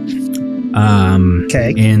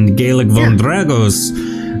 Okay. And Gaelic von Dragos,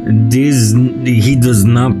 he does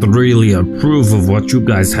not really approve of what you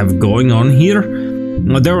guys have going on here.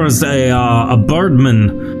 There was a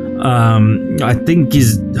birdman. I think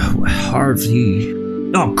is Harvey.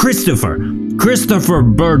 Oh, Christopher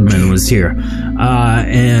Birdman was here,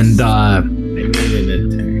 and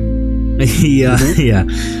he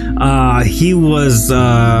was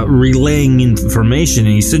relaying information,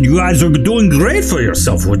 and he said you guys are doing great for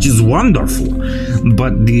yourself, which is wonderful.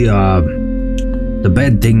 But the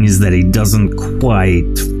bad thing is that he doesn't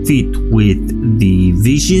quite fit with the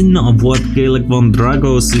vision of what Gaelic von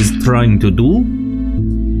Dragos is trying to do.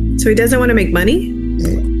 So he doesn't want to make money?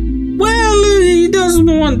 Well, he doesn't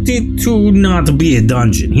want it to not be a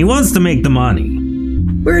dungeon. He wants to make the money.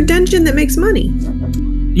 We're a dungeon that makes money.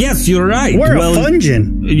 Yes, you're right. We're a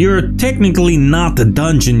dungeon. You're technically not a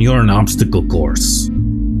dungeon, you're an obstacle course.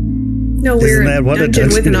 No, we're that a what a dungeon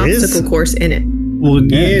with an dungeon is? obstacle course in it. Well, To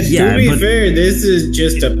be fair, this is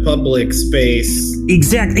just a public space.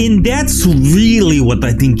 Exactly, and that's really what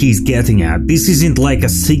I think he's getting at. This isn't like a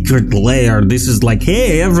secret lair. This is like,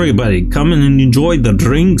 hey, everybody, come in and enjoy the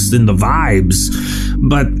drinks and the vibes.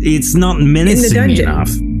 But it's not menacing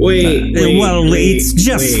enough. Wait, it's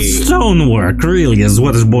just stonework, really, is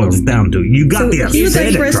what it boils down to. You got the he would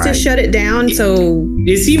like for us to right. shut it down, so...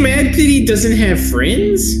 Is he mad that he doesn't have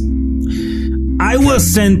friends? I was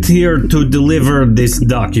sent here to deliver this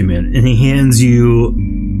document, and he hands you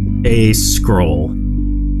a scroll.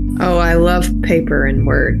 Oh, I love paper and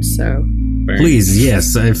words, so... Please,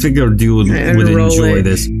 yes, I figured you would enjoy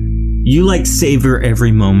this. You, savor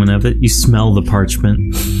every moment of it. You smell the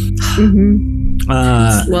parchment. Mm-hmm.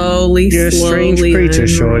 Slowly You're a strange creature,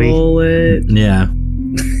 Shorty. It. Yeah.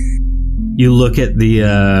 You look at the,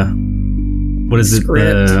 what is it?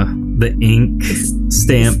 The ink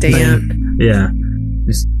stamp thing. Yeah.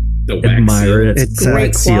 Just admire it. It's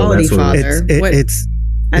great quality, Father. It's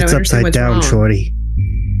upside down, wrong. Shorty.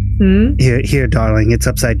 Here, darling. It's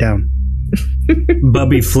upside down.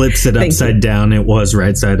 Bubby flips it upside down. It was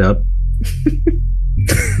right side up.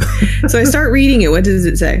 So I start reading it. What does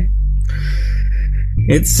it say?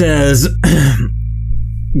 It says,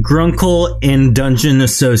 Grunkle and Dungeon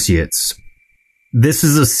Associates. This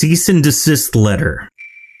is a cease and desist letter.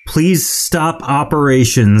 Please stop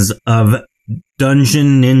operations of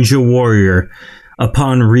Dungeon Ninja Warrior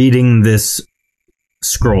upon reading this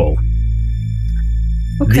scroll.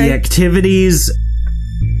 Okay. The activities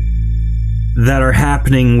that are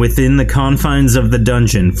happening within the confines of the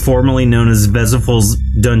dungeon, formerly known as Vesifal's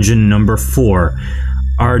Dungeon Number 4,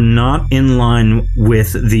 are not in line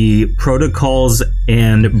with the protocols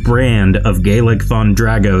and brand of Gaelic von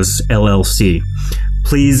Dragos LLC.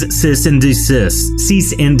 Please cease and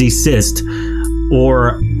desist,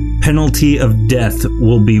 or penalty of death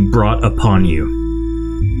will be brought upon you.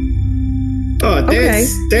 Oh,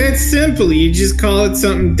 that's simple. You just call it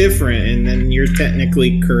something different, and then you're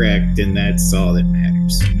technically correct, and that's all that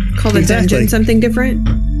matters. Call the dungeon something different?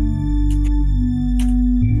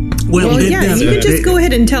 Well, you can just go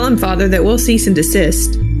ahead and tell him, Father, that we'll cease and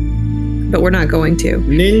desist. But we're not going to.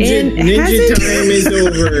 Ninja time is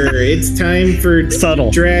over. It's time for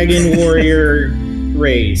Dragon Warrior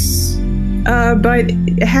race. But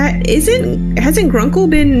hasn't Grunkle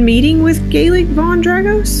been meeting with Gaelic von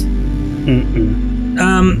Dragos?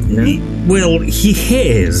 Well, he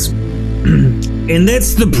has. And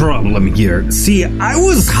that's the problem here. See, I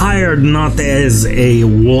was hired not as a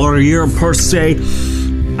warrior per se.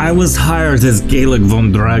 I was hired as Gaelic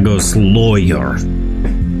von Dragos' lawyer.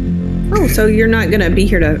 Oh, so you're not gonna be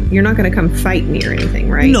here you're not gonna come fight me or anything,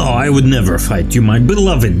 right? No, I would never fight you, my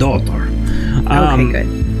beloved daughter. Okay, good.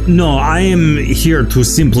 No, I am here to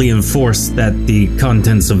simply enforce that the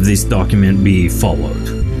contents of this document be followed.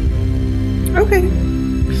 Okay.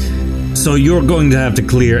 So you're going to have to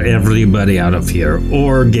clear everybody out of here,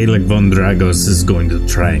 or Gaelic von Dragos is going to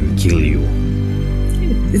try and kill you.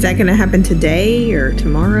 Is that going to happen today or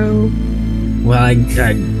tomorrow? Well,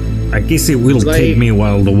 I guess it will take me a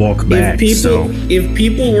while to walk back. If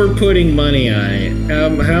people were putting money on it,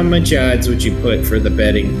 how much odds would you put for the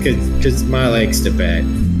betting? Because Ma likes to bet.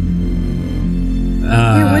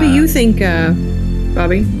 What do you think,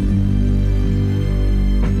 Bobby?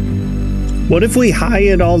 What if we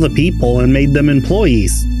hired all the people and made them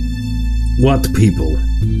employees? What people?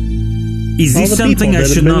 Is this something I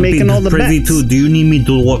should not be privy to? Do you need me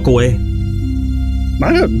to walk away?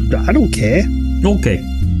 I don't care. Okay.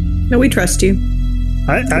 No, we trust you.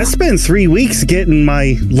 I spent 3 weeks getting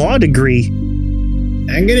my law degree.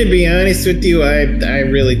 I'm gonna be honest with you. I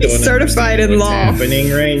really don't certified in what's law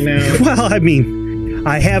happening right now. Well, I mean,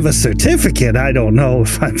 I have a certificate. I don't know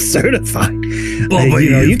if I'm certified. But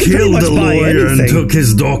you can killed pretty the much buy lawyer and anything. took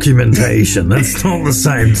his documentation. That's not the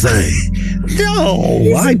same thing.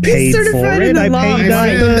 No, I paid for certified it. in I the law. paid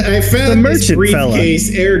I found the this merchant fella.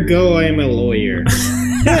 briefcase, ergo I'm a lawyer.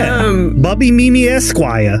 Bubby Mimi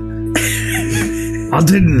Esquire. I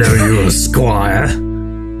didn't know you were a squire.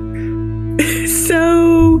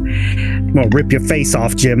 So, Well, rip your face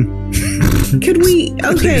off, Jim. could we?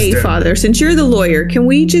 Okay, Father, since you're the lawyer, can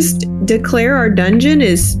we just declare our dungeon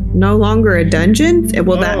is no longer a dungeon?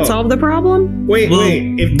 Will that solve the problem? Wait.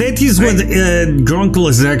 That is what Grunkle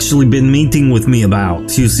has actually been meeting with me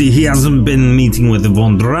about. You see, he hasn't been meeting with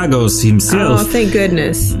Von Dragos himself. Oh, thank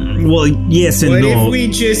goodness. Well, yes and no.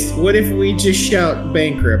 What if we just shout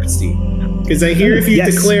bankruptcy? Because I hear if you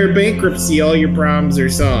Yes. declare bankruptcy, all your problems are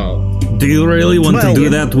solved. Do you really want to do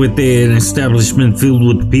that with an establishment filled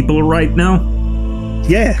with people right now?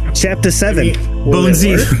 Yeah, chapter 7. Will it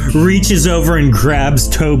Bonesy work? reaches over and grabs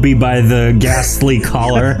Toby by the ghastly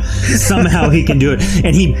collar. Somehow he can do it.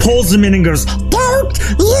 And he pulls him in and goes, "Don't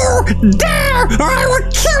you dare, or I will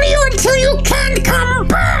kill you until you can't come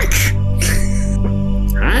back!"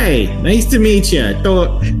 Hi, nice to meet you.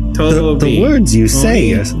 The words you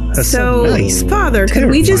say are so nice. Father, could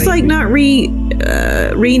we just like not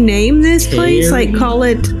rename this place? Like call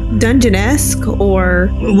it Dungeon-esque or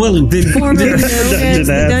Well, formerly known as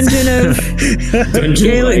the Dungeon of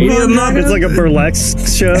Gaelic It's Vondrago? like a burlesque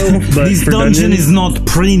show, but this for dungeon dungeons. is not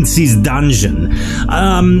Prince's dungeon.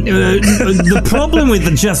 The problem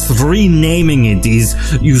with just renaming it is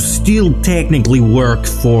you still technically work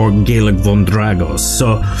for Gaelic Von Dragos.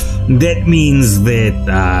 So that means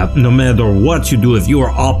that no matter what you do, if you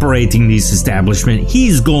are operating this establishment,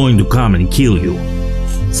 he's going to come and kill you.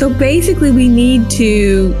 So basically, we need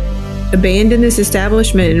to abandon this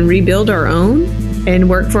establishment and rebuild our own and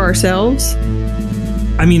work for ourselves.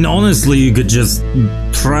 I mean, honestly, you could just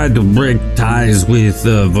try to break ties with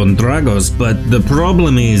Von Dragos, but the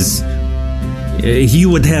problem is you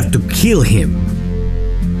would have to kill him.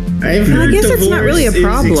 I've heard I guess it's not really a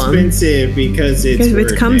divorce problem. is expensive because it's Because if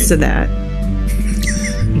worth it comes to that.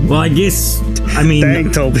 Well, I guess, I mean,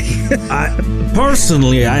 Dang, Toby.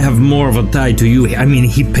 personally, I have more of a tie to you. I mean,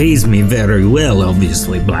 he pays me very well,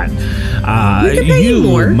 obviously, but We could pay you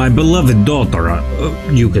more. my beloved daughter,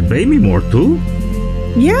 you could pay me more too.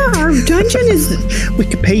 Yeah, our dungeon is We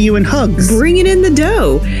could pay you in hugs. bringing in the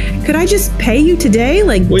dough. Could I just pay you today,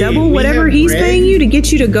 like Wait, double we whatever have he's bread? paying you to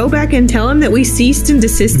get you to go back and tell him that we ceased and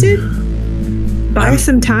desisted? Buy us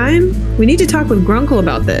some time. We need to talk with Grunkle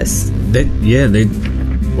about this.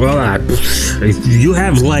 You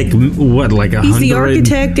have like what, like He's the 100?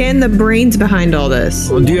 architect and the brains behind all this.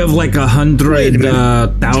 Do you have like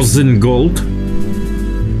 100,000 gold?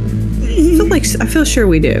 I feel sure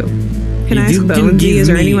we do. Can I ask You can Bonesy? give Is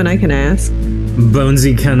there me- anyone I can ask?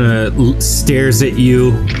 Bonesy kind of stares at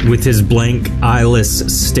you with his blank, eyeless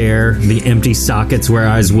stare, the empty sockets where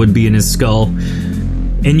eyes would be in his skull.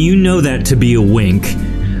 And you know that to be a wink.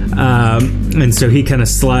 And so he kind of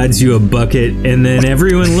slides you a bucket, and then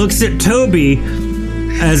everyone looks at Toby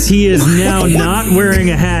as he is now not wearing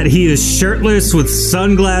a hat. He is shirtless with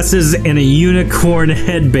sunglasses and a unicorn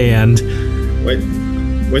headband.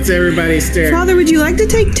 What's everybody staring? Father, would you like to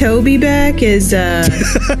take Toby back as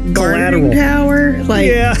bartering power? Like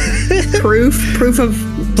Yeah, proof of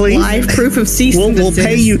please. life, proof of cease and We'll desist?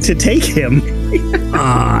 pay you to take him.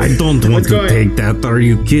 I don't want to going- take that. Are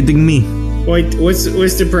you kidding me? What's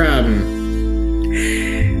the problem?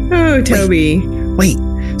 Oh, Toby. Wait,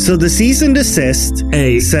 so the cease and desist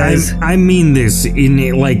Hey, says I mean this in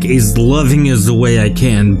as loving as the way I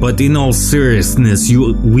can, but in all seriousness,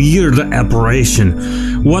 you weird apparition.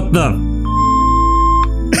 What the?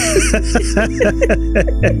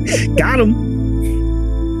 got him.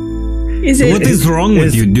 Is it What is wrong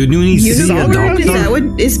with you? Do you need to see a unicorn? Is that doctor?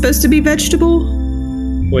 what is supposed to be vegetable?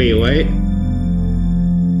 Wait, what?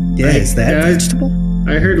 Yeah, is that Yeah, vegetable?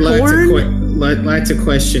 I heard Corn? lots of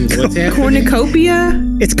questions. What's happening? Cornucopia?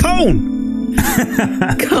 It's cone.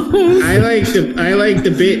 Cone? I like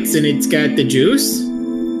the bits, and it's got the juice.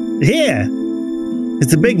 Yeah,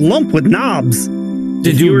 it's a big lump with knobs.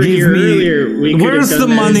 Did you you were give here me? earlier, we could have Where's done the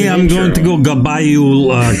that as money? an I'm going to intro. go buy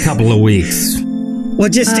you a couple of weeks. Well,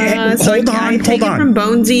 just So hold I on, take hold it from on.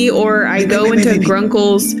 Bonesy, or I go wait, into wait.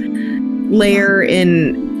 Grunkle's lair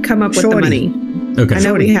and come up with the Shorty. money. Okay. I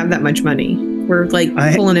know we have that much money. We're like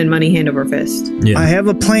pulling in money hand over fist. Yeah. I have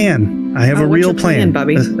a plan. I have a real plan,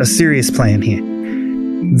 Bubby. A serious plan here.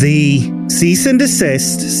 The cease and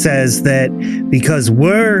desist says that because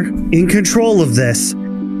we're in control of this,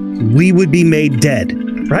 we would be made dead,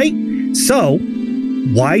 right? So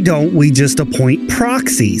why don't we just appoint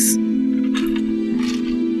proxies?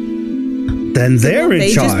 Then they're in charge.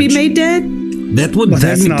 They just be made dead? That would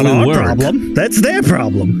that's not our work. problem. That's their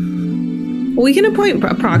problem. Well, we can appoint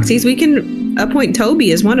proxies. We can appoint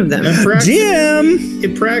Toby as one of them. Jim!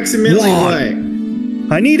 Approximately what?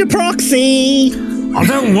 I need a proxy. I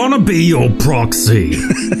don't want to be your proxy.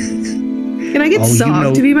 Can I get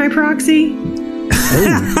Sog to be my proxy?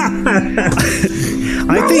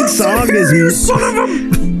 I think Sog is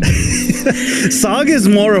Sog is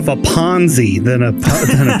more of a Ponzi than a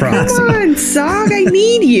proxy. Come on, Sog, I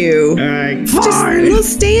need you. Just a little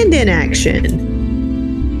stand-in action.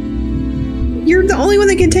 You're the only one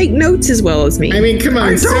that can take notes as well as me. I mean, come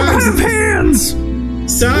on, I don't have hands.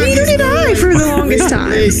 Neither did I for the longest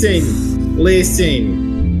time.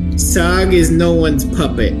 Listen. Sog is no one's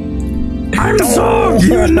puppet. I'm Sog,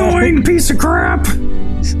 you annoying piece of crap.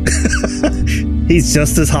 He's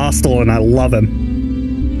just as hostile, and I love him.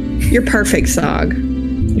 You're perfect, Sog.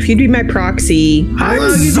 If you'd be my proxy... I'm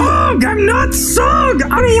Sog! I'm not Sog!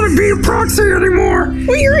 I don't want to be a proxy anymore!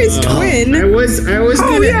 Well, you're his twin. I was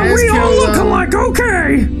oh, yeah, we all look alike,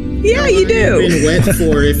 okay! Yeah, you do. I've been wet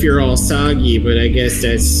for if you're all soggy, but I guess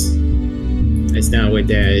that's not what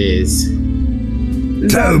that is.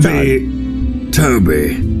 Toby.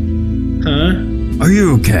 Huh? Are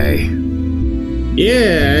you okay?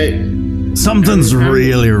 Yeah. Something's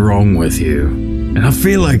really wrong with you. And I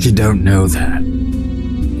feel like you don't know that.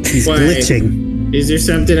 He's glitching. Is there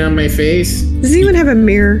something on my face? Does anyone have a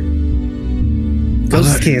mirror?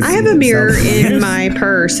 I have a mirror in my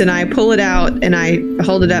purse, and I pull it out and I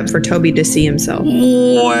hold it up for Toby to see himself.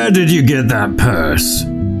 Where did you get that purse?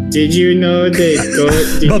 Did you know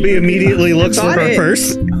that... Bubby immediately looks for her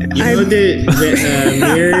purse. You know that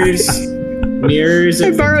mirrors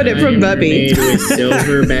I borrowed it from Bubby. made with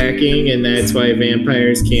silver backing, and that's why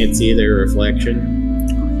vampires can't see their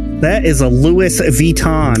reflection. That is a Louis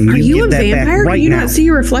Vuitton. Are you a get that vampire? back right Can you now. not see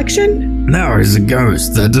your reflection? No, he's a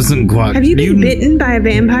ghost. That doesn't quite... Have you been bitten by a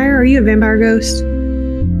vampire? Are you a vampire ghost?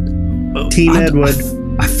 Team Edward.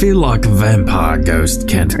 I feel like a vampire ghost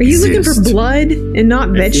can't Are you looking for blood and not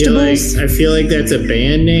vegetables? I feel like that's a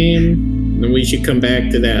band name, and we should come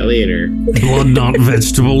back to that later. Blood, not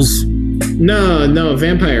vegetables? No,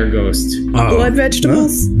 vampire ghost. Blood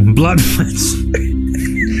vegetables? Blood vegetables.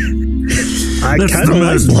 That's the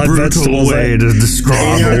most brutal way to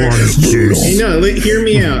describe orange juice. Hey, no, hear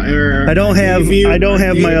me out. I don't have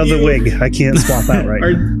my other wig. I can't swap out right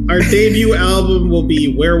now. Our debut album will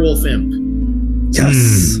be Werewolf Imp.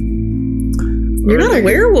 Yes. You're not a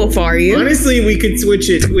werewolf, are you? Honestly, we could switch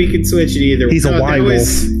it. Either way. He's a werewolf.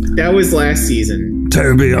 That was last season.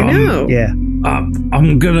 Toby, I know. Yeah.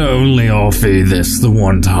 I'm gonna only offer you this the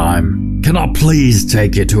one time. Can I please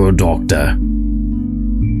take you to a doctor?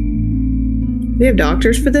 They have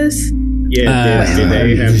doctors for this? Yeah, do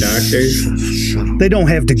they have doctors? They don't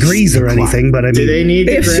have degrees or anything, but I mean... Do they need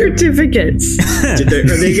They have certificates. Are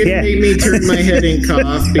they going to make me turn my head and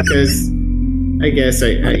cough? Because I guess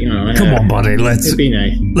I Come on, buddy. It'd be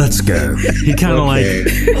nice. Let's go. He kind of like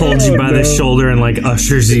holds you by the shoulder and like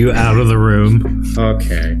ushers you out of the room.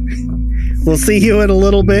 Okay. We'll see you in a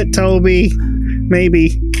little bit, Toby.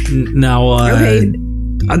 Maybe. Now,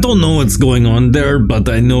 I don't know what's going on there, but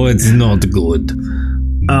I know it's not good.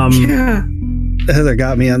 Yeah. Heather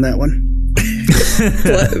got me on that one.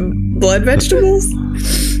 Blood vegetables?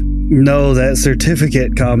 No, that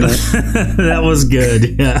certificate comment. That was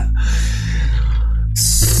good. Yeah.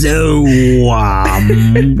 So,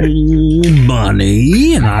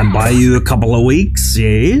 money, and I buy you a couple of weeks,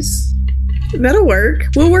 yes? That'll work.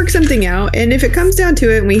 We'll work something out, and if it comes down to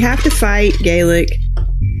it and we have to fight Gaelic,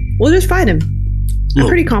 we'll just fight him. I'm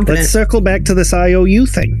pretty confident. Let's circle back to this IOU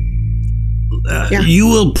thing. You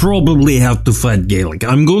will probably have to fight Gaelic.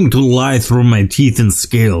 I'm going to lie through my teeth and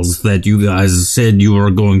scales that you guys said you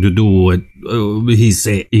were going to do what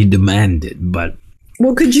he demanded, but...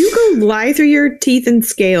 Well, could you go lie through your teeth and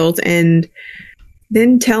scales and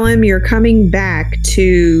then tell him you're coming back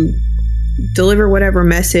to deliver whatever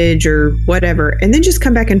message or whatever, and then just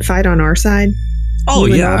come back and fight on our side? Oh,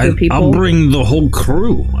 yeah, I'll bring the whole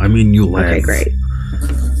crew. I mean, you'll have... Okay, great.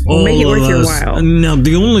 We'll make it worth your while. Now,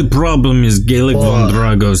 the only problem is Gaelic von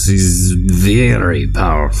Dragos is very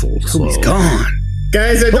powerful. So. He's gone.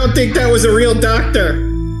 Guys, I don't think that was a real doctor.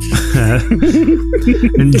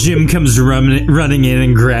 And Jim comes running in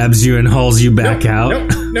and grabs you and hauls you back out.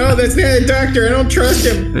 No, that's not a doctor. I don't trust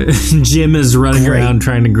him. Jim is running around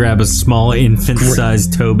trying to grab a small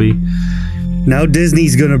infant-sized Toby. Now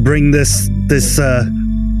Disney's gonna bring this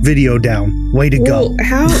video down. Way to go.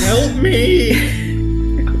 Help me.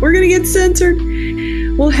 We're gonna get censored.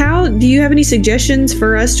 Well, how do you have any suggestions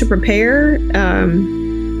for us to prepare?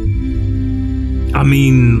 I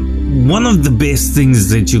mean, one of the best things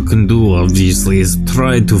that you can do, obviously, is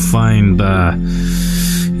try to find, a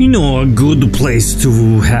good place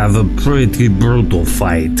to have a pretty brutal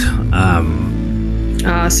fight.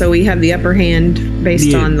 So we have the upper hand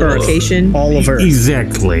based on the location? All of Earth.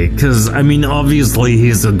 Exactly, because, I mean, obviously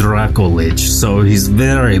he's a Draco-Lich, so he's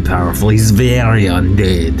very powerful. He's very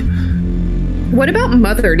undead. What about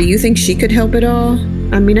Mother? Do you think she could help at all?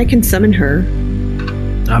 I mean, I can summon her.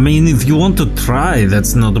 I mean, if you want to try,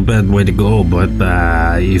 that's not a bad way to go, but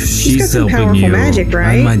if she's helping you, magic,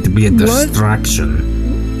 right? I might be a distraction.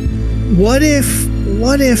 What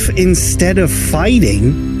if instead of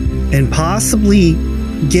fighting and possibly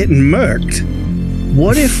getting murked,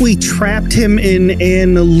 what if we trapped him in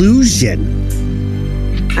an illusion?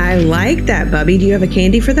 I like that, Bubby. Do you have a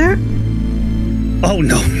candy for that? Oh,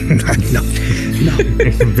 no.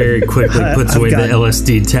 Very quickly puts away the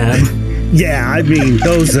LSD tab. Yeah, I mean,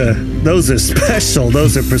 those are special.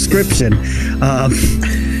 Those are prescription.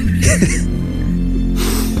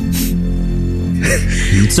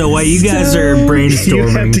 So while you guys are brainstorming, you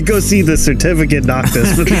have to go see the certificate doctor.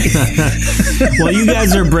 While you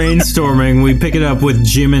guys are brainstorming, we pick it up with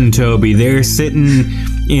Jim and Toby. They're sitting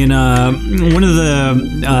in one of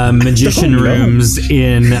the magician rooms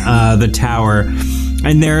in the tower,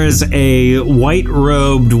 and there is a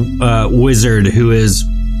white-robed wizard who is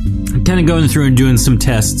kind of going through and doing some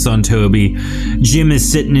tests on Toby. Jim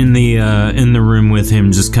is sitting in the room with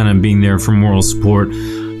him, just kind of being there for moral support.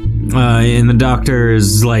 And the doctor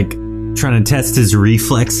is like trying to test his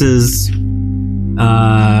reflexes,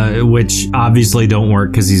 which obviously don't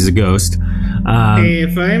work because he's a ghost. Hey,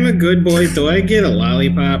 if I'm a good boy, do I get a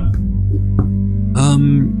lollipop?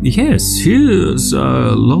 Yes, here's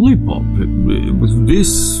a lollipop.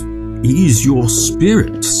 This is your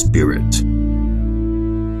spirit.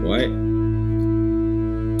 What?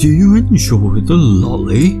 Do you enjoy the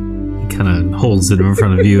lolly? He kind of holds it in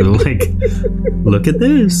front of you, like, look at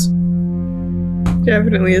this.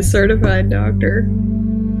 Definitely a certified doctor.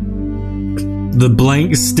 The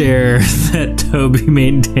blank stare that Toby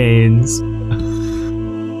maintains.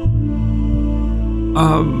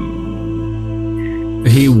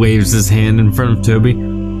 He waves his hand in front of Toby.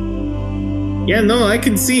 Yeah, no, I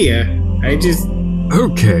can see ya. I just...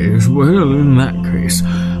 Okay, well, in that case...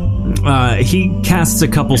 he casts a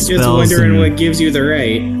couple spells. Just wondering what gives you the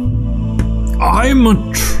right. I'm a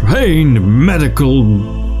trained medical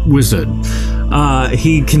wizard.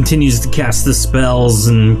 He continues to cast the spells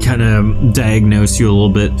and kind of diagnose you a little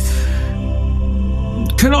bit.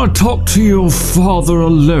 Can I talk to your father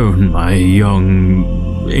alone, my young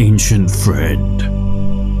ancient friend?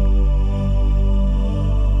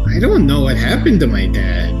 I don't know what happened to my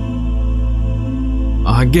dad.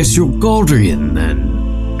 I guess you're guardian then.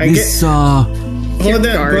 Hold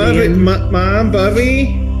on, Bubby, Mom,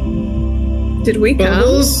 Bubby? Did we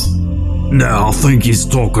Bubbles? come? No, I think he's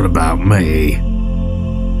talking about me.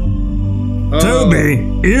 Oh.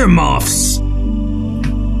 Toby, earmuffs!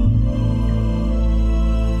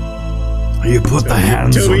 You put the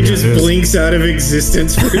hands on Toby just yours. blinks out of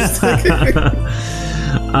existence for a second.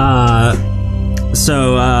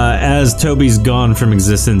 So, as Toby's gone from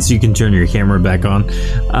existence, you can turn your camera back on.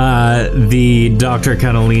 The doctor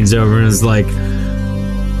kind of leans over and is like,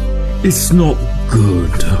 it's not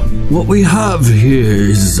good. What we have here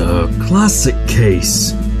is a classic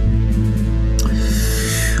case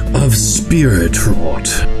of spirit rot.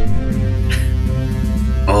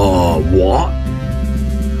 What?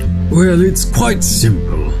 Well, it's quite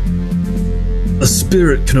simple. A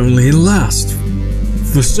spirit can only last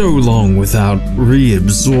for so long without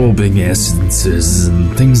reabsorbing essences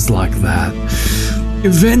and things like that.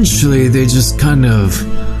 Eventually, they just kind of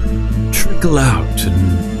trickle out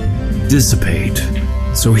and dissipate.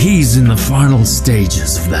 So he's in the final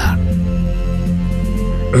stages of that.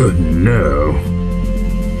 Oh no.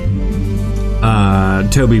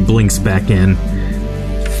 Toby blinks back in.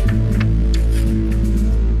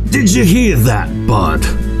 Did you hear that, bud?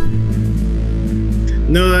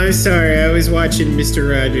 No, I'm sorry. I was watching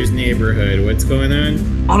Mr. Rogers' Neighborhood. What's going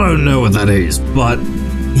on? I don't know what that is, but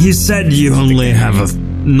he said you only have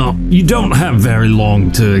you don't have very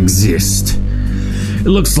long to exist. It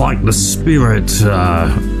looks like the spirit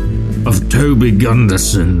of Toby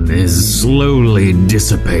Gunderson is slowly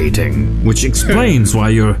dissipating, which explains why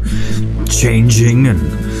you're changing and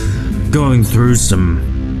going through some.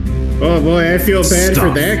 Oh boy, I feel bad for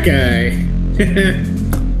that guy.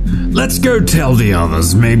 Let's go tell the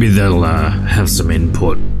others. Maybe they'll have some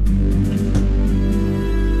input.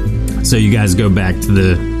 So you guys go back to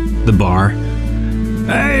the bar.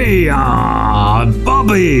 Hey,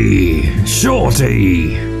 Bobby,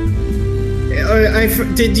 Shorty.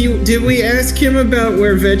 Did we ask him about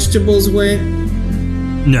where vegetables went?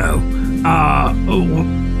 No. Oh.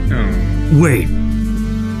 Wait.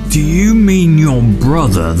 Do you mean your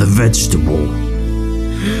brother, the vegetable?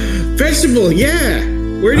 Vegetable, yeah.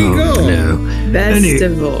 Where'd he go? No.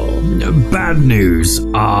 Festival. Bad news.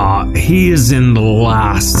 He is in the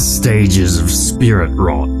last stages of spirit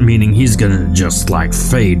rot, meaning he's gonna just like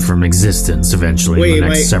fade from existence eventually in the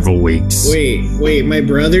next several weeks. Wait, my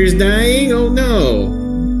brother's dying? Oh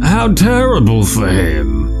no. How terrible for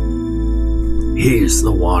him. He's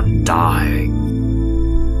the one dying.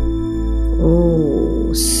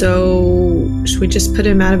 Oh, so should we just put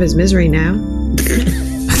him out of his misery now?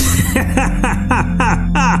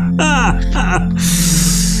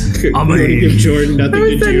 I mean, give Jordan nothing How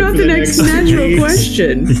is that not the next natural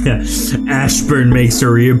question? Yeah. Ashburn makes a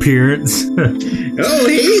reappearance. Oh,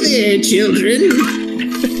 hey there, children.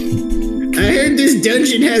 I heard this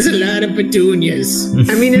dungeon has a lot of petunias.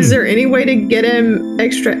 I mean, is there any way to get him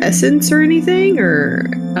extra essence or anything? Or,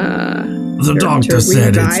 the doctor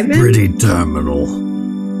said it's pretty terminal.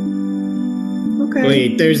 Okay.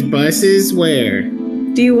 Wait, there's buses? Where?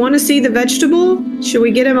 Do you want to see the vegetable? Should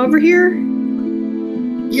we get him over here?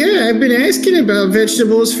 Yeah, I've been asking about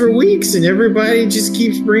vegetables for weeks, and everybody just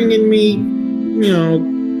keeps bringing me,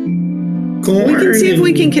 corn. We can see if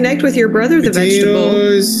we can connect with your brother, the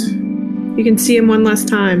potatoes, vegetable. You can see him one last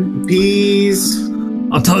time. Peas.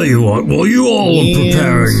 I'll tell you what, while you all are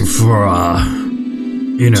preparing for,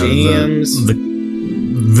 jams, the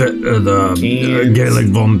Gaelic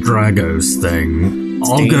von Dragos thing,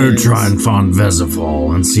 I'll go try and find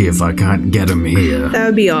Vesifal and see if I can't get him here. That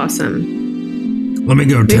would be awesome. Let me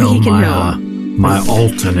go tell my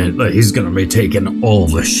alternate that he's going to be taking all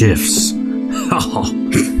the shifts. He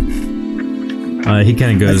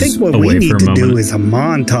kind of goes I think what away we need for a to moment. do is a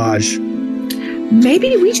montage.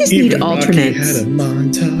 Maybe we just need alternates. Rocky had a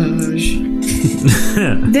montage.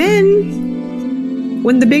 Then,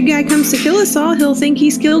 when the big guy comes to kill us all, he'll think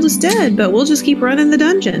he's killed us dead, but we'll just keep running the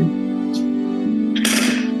dungeon.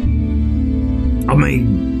 I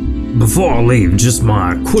mean, before I leave, just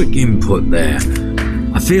my quick input there.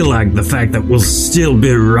 I feel like the fact that we'll still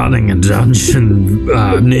be running a dungeon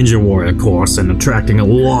Ninja Warrior course and attracting a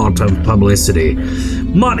lot of publicity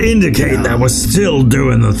might indicate that we're still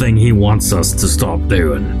doing the thing he wants us to stop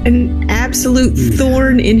doing. An absolute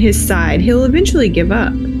thorn in his side. He'll eventually give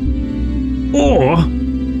up. Or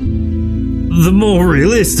the more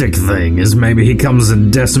realistic thing is maybe he comes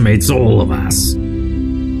and decimates all of us.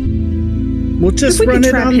 We'll just if we run can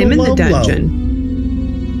it trap on him the in the low dungeon.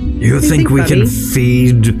 You think we can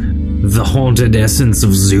feed the haunted essence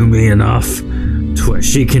of Zumi enough to where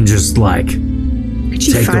she can just Could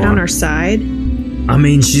she fight on our side? I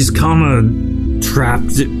mean, she's kind of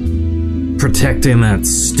trapped protecting that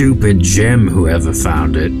stupid gem, whoever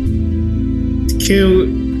found it.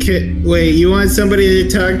 Wait, you want somebody to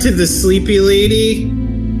talk to the sleepy lady?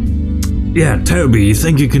 Yeah, Toby, you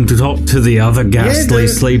think you can talk to the other ghastly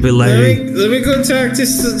sleepy lady? Let me go talk to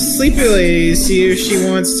sleepy lady, see if she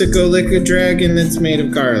wants to go lick a dragon that's made of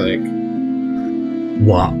garlic.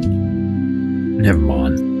 What? Never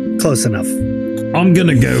mind. Close enough. I'm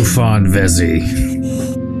gonna go find Vezi.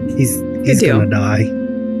 He's gonna die.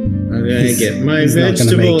 I'm gonna get my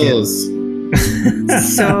vegetables.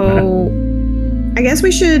 So, I guess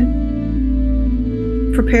we should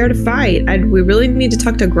prepare to fight. We really need to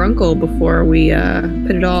talk to Grunkle before we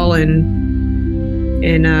put it all in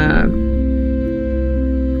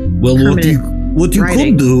well, what you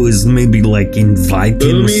could do is maybe invite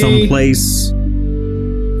him someplace.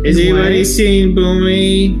 Is anybody seeing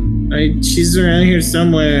Boomy? She's around here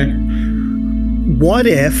somewhere. What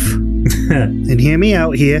if, and hear me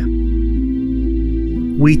out here,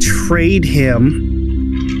 we trade him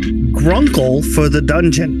Grunkle for the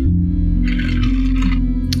dungeon?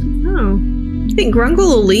 Oh. You think Grunkle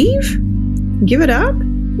will leave? Give it up?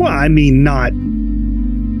 Well, I mean, not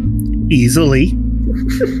easily.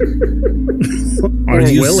 Are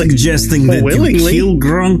you suggesting that you kill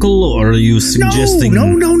Grunkle, or are you suggesting... No.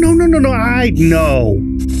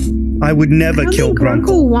 I would never kill Grunkle.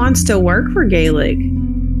 Grunkle wants to work for Gaelic.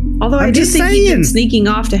 Although I do think he's been sneaking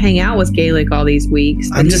off to hang out with Gaelic all these weeks.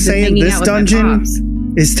 I'm just saying, this dungeon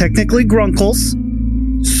is technically Grunkle's.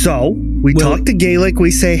 So we talk to Gaelic.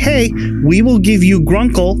 We say, hey, we will give you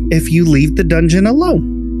Grunkle if you leave the dungeon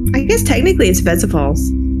alone. I guess technically it's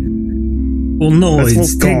Vezifol's. Well, no,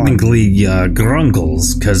 Vezifol's it's technically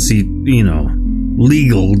Grunkle's because he,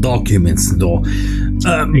 legal documents and all.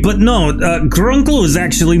 But no, Grunkle is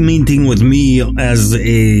actually meeting with me as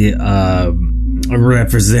a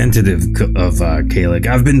representative of Gaelic.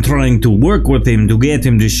 I've been trying to work with him to get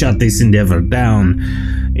him to shut this endeavor down.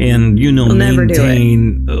 And, We'll never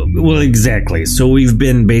maintain... well, exactly. So we've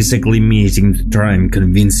been basically meeting to try and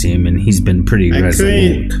convince him, and he's been pretty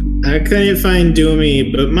resolute. I couldn't find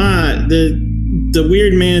Doomy, but the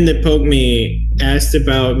weird man that poked me asked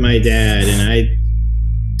about my dad, and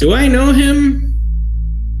do I know him?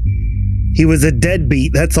 He was a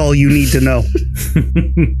deadbeat. That's all you need to know.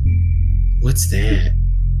 What's that?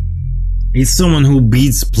 He's someone who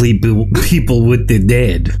beats people with the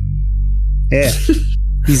dead. Yeah.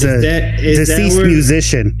 He's a deceased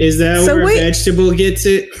musician. Is that where Vegetable gets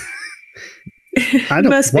it? I don't.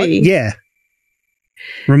 Must be. Yeah.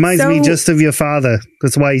 Reminds me just of your father.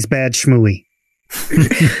 That's why he's bad schmooey.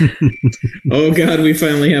 Oh God, we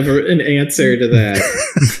finally have an answer to that.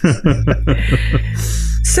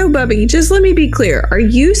 So, Bubby, just let me be clear. Are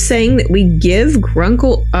you saying that we give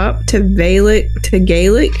Grunkle up to Gaelic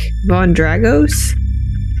von Dragos?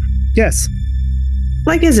 Yes.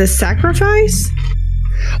 Like as a sacrifice?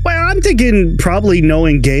 Well, I'm thinking probably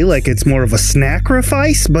knowing Gaelic, it's more of a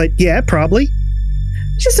snacrifice, but yeah, probably.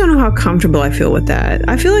 I just don't know how comfortable I feel with that.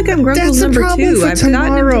 I feel like I'm Grunkle's number 2. I've gotten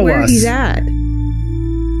him to where he's at.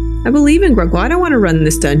 I believe in Grunkle. I don't want to run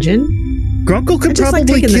this dungeon. Grunkle could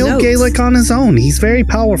probably kill Gaelic on his own. He's very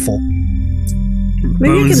powerful.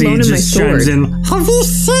 Maybe I can loan him my sword. Have you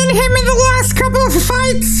seen him in the last couple of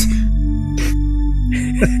fights?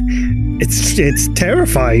 It's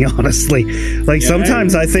terrifying, honestly. Like,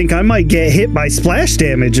 sometimes I think I might get hit by splash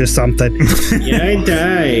damage or something. Yeah, I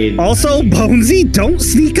died. Also, Bonesy, don't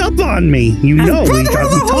sneak up on me. We talked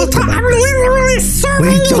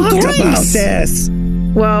about this.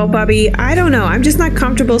 Well, Bobby, I don't know. I'm just not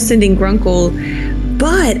comfortable sending Grunkle,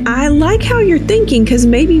 but I like how you're thinking, because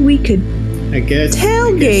maybe we could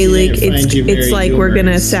tell Gaelic it's like we're going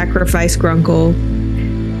to sacrifice Grunkle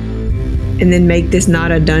and then make this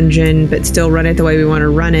not a dungeon, but still run it the way we want to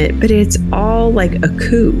run it. But it's all like a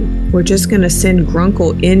coup. We're just going to send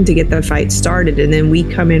Grunkle in to get the fight started, and then we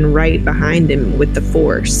come in right behind him with the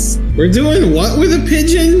force. We're doing what with a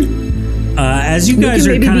pigeon? As you guys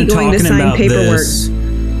are kind of talking about this,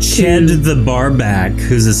 Ched the barback,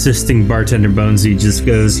 who's assisting bartender Bonesy, just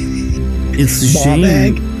goes, "It's a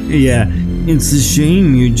shame. Yeah, it's a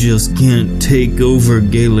shame you just can't take over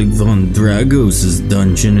Gaelic von Dragos'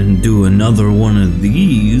 dungeon and do another one of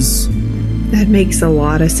these." That makes a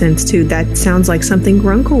lot of sense too. That sounds like something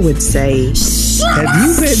Grunkle would say. Have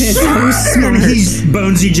you been in so smart?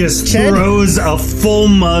 Bonesy just throws a full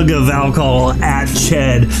mug of alcohol at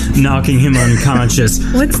Ched, knocking him unconscious.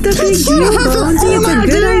 What's the big deal, Bonesy? It's a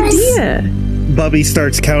good idea. Bubby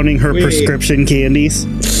starts counting her prescription candies.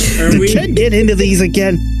 Did Ched get into these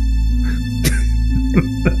again?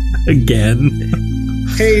 Again?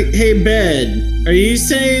 Hey, Bed. Are you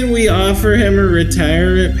saying we offer him a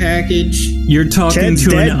retirement package? You're talking Ched's to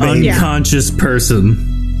dead, an baby. unconscious person.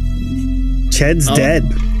 Ched's dead.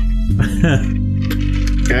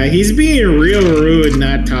 He's being real rude,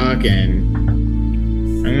 not talking.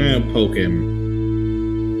 I'm gonna poke him.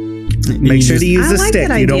 Make sure to use a stick.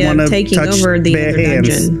 That you don't want to taking touch over the bare other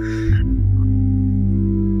hands. dungeon.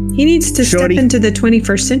 He needs to step into the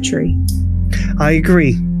 21st century. I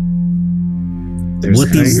agree. What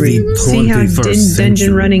is the 21st See how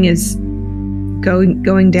dungeon running is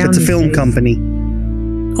going down. It's a film company.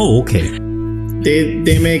 Oh, okay.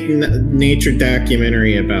 They make nature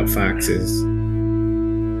documentary about foxes.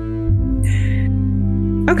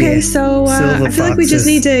 Okay, so I feel like we just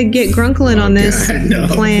need to get Grunkle in on this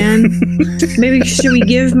plan. Maybe should we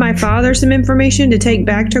give my father some information to take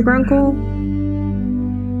back to Grunkle?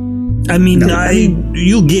 I mean,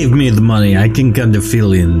 you gave me the money. I can kind of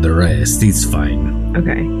fill in the rest. It's fine.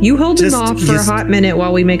 Okay. You hold him off for a hot minute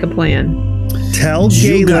while we make a plan. Tell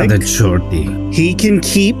You got Gaelic it, Shorty. he can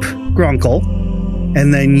keep Grunkle,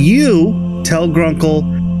 and then you tell Grunkle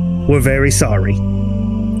we're very sorry.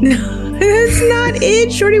 That's not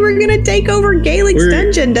it, Shorty. We're going to take over Gaelic's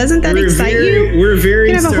dungeon. Doesn't that excite you? We're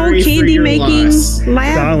very have a whole sorry candy making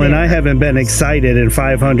lab. Darling, I haven't been excited in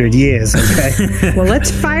 500 years, okay? Well,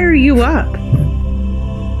 let's fire you up.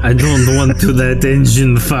 I don't want to that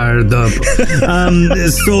engine fired up.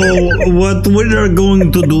 So what we're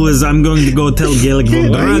going to do is I'm going to go tell Gaelic von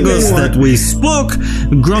Dragos that we spoke.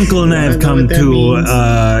 Grunkle and I have come to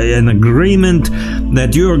an agreement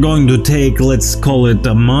that you're going to take, let's call it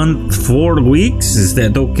a month, 4 weeks. Is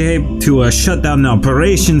that okay? To shut down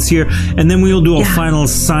operations here. And then we'll do a final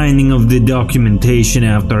signing of the documentation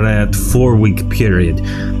after that 4-week period.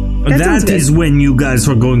 That is when you guys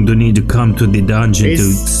are going to need to come to the dungeon to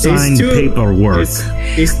sign paperwork.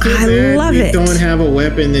 It's too bad we don't have a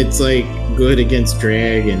weapon that's like good against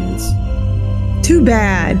dragons. Too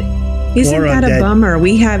bad. Isn't that a bummer?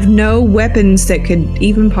 We have no weapons that could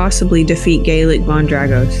even possibly defeat Gaelic von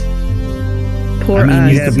Dragos. Poor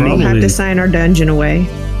us. We'll have to sign our dungeon away.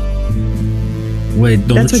 Wait,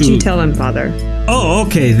 That's what you tell him, Father. Oh,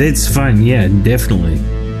 okay. That's fine. Yeah, definitely.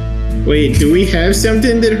 Wait, do we have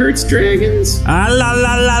something that hurts dragons? Ah, la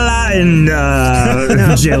la la la, and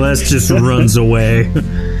JLS just runs away.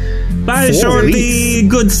 Bye, Shorty.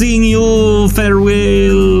 Good seeing you.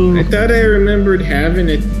 Farewell. I thought I remembered having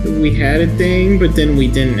it. We had a thing, but then we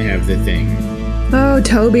didn't have the thing. Oh,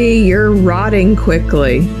 Toby, you're rotting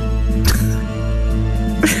quickly.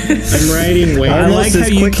 I'm riding way. I like how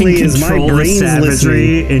you can control the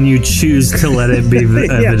savagery, and you choose to let it be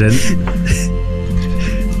evident.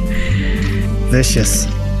 Vicious.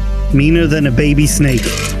 Meaner than a baby snake.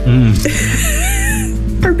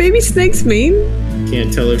 Are baby snakes mean?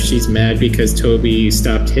 Can't tell if she's mad because Toby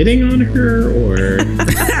stopped hitting on her or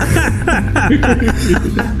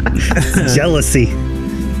jealousy.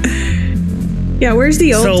 Yeah, where's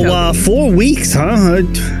the old Toby? 4 weeks, huh?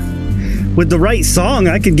 With the right song,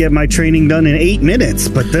 I could get my training done in 8 minutes,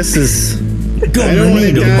 but this is gonna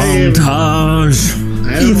need a montage.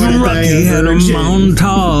 Even Rocky had a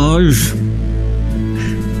montage.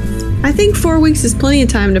 I think 4 weeks is plenty of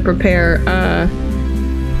time to prepare.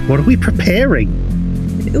 What are we preparing?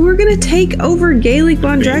 We're going to take over Gaelic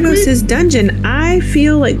von Dragos' dungeon. I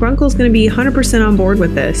feel like Grunkle's going to be 100% on board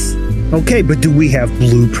with this. Okay, but do we have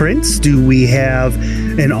blueprints? Do we have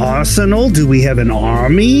an arsenal? Do we have an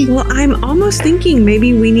army? Well, I'm almost thinking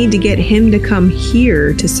maybe we need to get him to come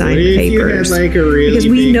here to sign papers. You had, like, a really because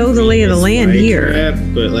we know the lay of the land here.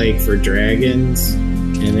 But like for dragons,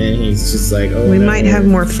 and then he's just like, oh, we might have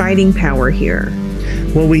more fighting power here.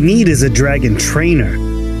 What we need is a dragon trainer.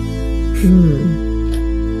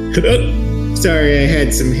 Sorry, I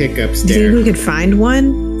had some hiccups there. Do you think we could find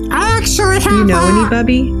one? I actually have. Do you know any,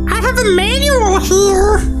 Bubby? I have a manual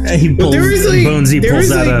here. He pulls, Bonesy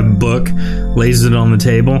pulls out a book, lays it on the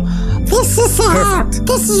table. This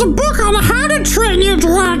is a book on how to train your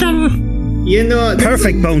dragon. You know,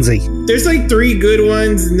 perfect, Bonesy. There's like 3 good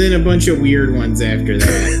ones and then a bunch of weird ones after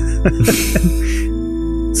that.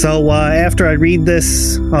 So after I read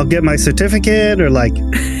this, I'll get my certificate, or like,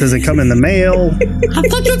 does it come in the mail? I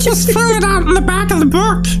think you just fill it out in the back of the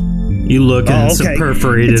book. You look and it's a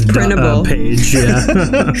perforated page. Yeah,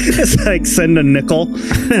 it's like send a nickel.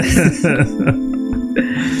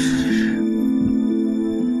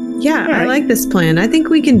 Yeah, I like this plan. I think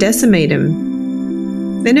we can decimate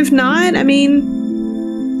him. And if not, I mean,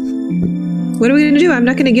 what are we going to do? I'm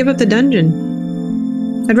not going to give up the dungeon.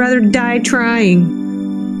 I'd rather die trying.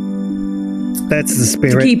 That's the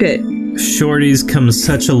spirit. To keep it. Shorty's come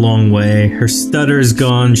such a long way. Her stutter's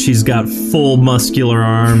gone. She's got full muscular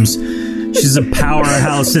arms. She's a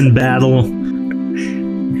powerhouse in battle.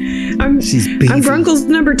 I'm Grunkle's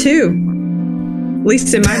number 2. At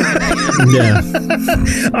least in my mind. Yeah.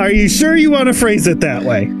 Are you sure you want to phrase it that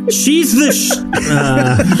way? She's the...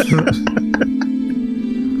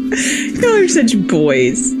 Y'all are such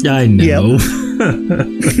boys. I know. Yep.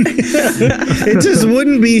 It just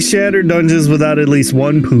wouldn't be Shattered Dungeons without at least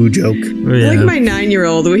one poo joke. Yeah. Like my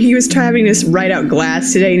 9-year-old, he was having us write out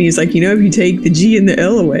glass today, and he's like, you know, if you take the G and the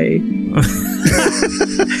L away.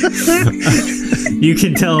 You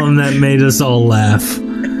can tell him that made us all laugh.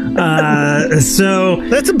 So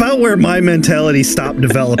that's about where my mentality stopped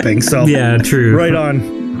developing. So yeah, true. Right on.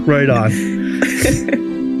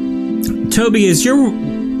 Toby, as you're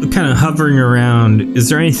kind of hovering around, is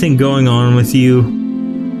there anything going on with you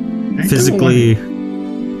physically?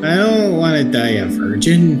 I don't want to die a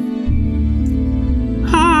virgin.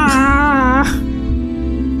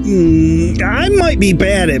 I might be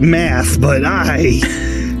bad at math, but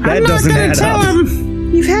that doesn't add up.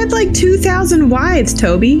 You've had like 2,000 wives,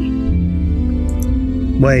 Toby.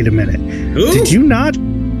 Wait a minute. Who? Did you not?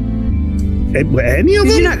 Any of them?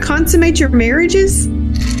 Did you not consummate your marriages?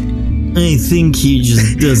 I think he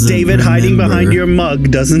just doesn't. David, remember. hiding behind your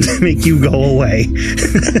mug doesn't make you go away.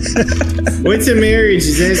 What's a marriage?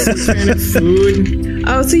 Is that some kind of food?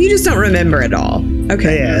 Oh, so you just don't remember it all.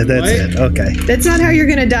 Okay. Yeah, that's it. Okay. That's not how you're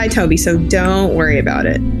going to die, Toby, so don't worry about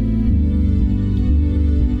it.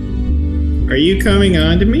 Are you coming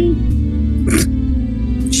on to me?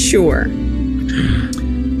 Sure.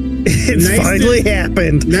 It's finally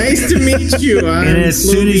happened. Nice to meet you. And as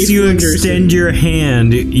soon as you extend your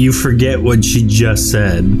hand, you forget what she just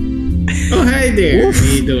said. Oh, hi there. Oof. How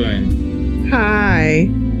you doing? Hi.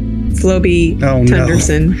 Floby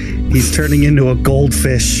Tunderson. No. He's turning into a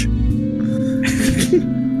goldfish.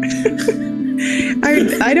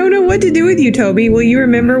 I don't know what to do with you, Toby. Will you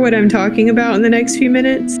remember what I'm talking about in the next few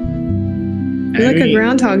minutes? You're like a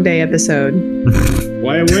Groundhog Day episode.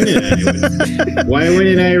 Why wouldn't I? Why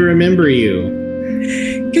wouldn't I remember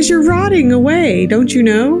you? Because you're rotting away, don't you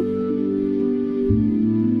know?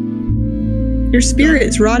 Your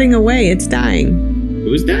spirit's rotting away. It's dying.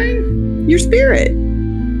 Who's dying? Your spirit.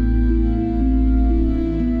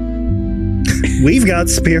 We've got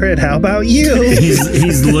spirit. How about you?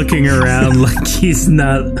 He's looking around like he's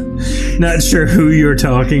not sure who you're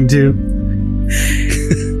talking to.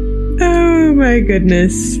 Oh my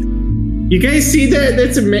goodness! You guys see that?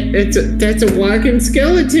 That's a walking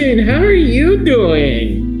skeleton. How are you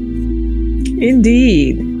doing?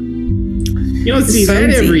 Indeed. You don't see that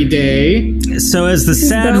every day. So as the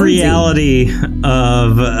sad reality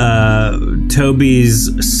of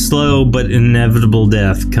Toby's slow but inevitable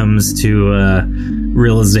death comes to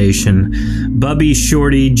realization, Bubby,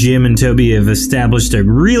 Shorty, Jim, and Toby have established a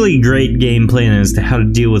really great game plan as to how to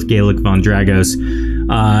deal with Gaelic Von Dragos.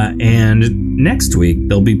 And next week,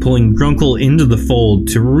 they'll be pulling Grunkle into the fold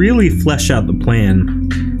to really flesh out the plan.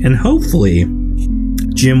 And hopefully,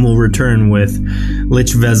 Jim will return with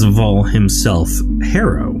Lich Vezival himself,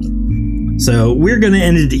 Harrow. So we're going to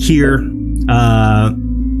end it here.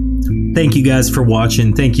 Thank you guys for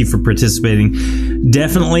watching. Thank you for participating.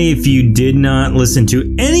 Definitely, if you did not listen to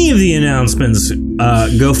any of the announcements,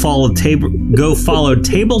 go follow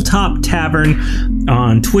Tabletop Tavern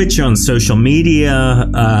on Twitch, on social media,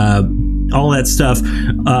 all that stuff.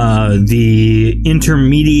 The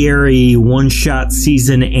intermediary one-shot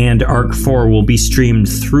season and Arc 4 will be streamed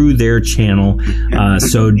through their channel,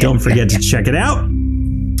 so don't forget to check it out.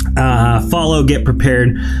 Follow, get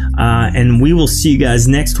prepared, and we will see you guys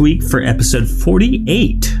next week for episode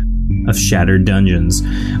 48 of Shattered Dungeons.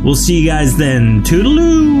 We'll see you guys then.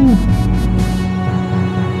 Toodaloo!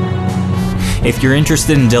 If you're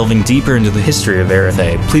interested in delving deeper into the history of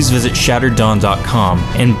Erethe, please visit ShatteredDawn.com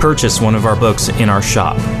and purchase one of our books in our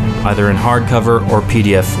shop, either in hardcover or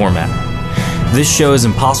PDF format. This show is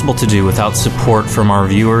impossible to do without support from our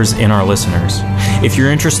viewers and our listeners. If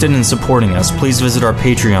you're interested in supporting us, please visit our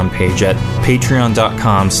Patreon page at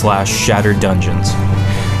patreon.com/shattereddungeons.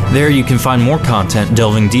 There you can find more content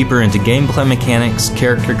delving deeper into gameplay mechanics,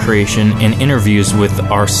 character creation, and interviews with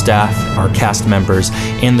our staff, our cast members,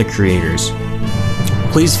 and the creators.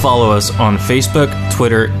 Please follow us on Facebook,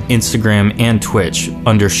 Twitter, Instagram, and Twitch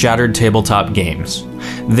under Shattered Tabletop Games.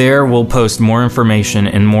 There we'll post more information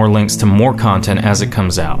and more links to more content as it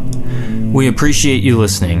comes out. We appreciate you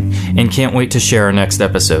listening and can't wait to share our next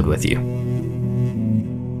episode with you.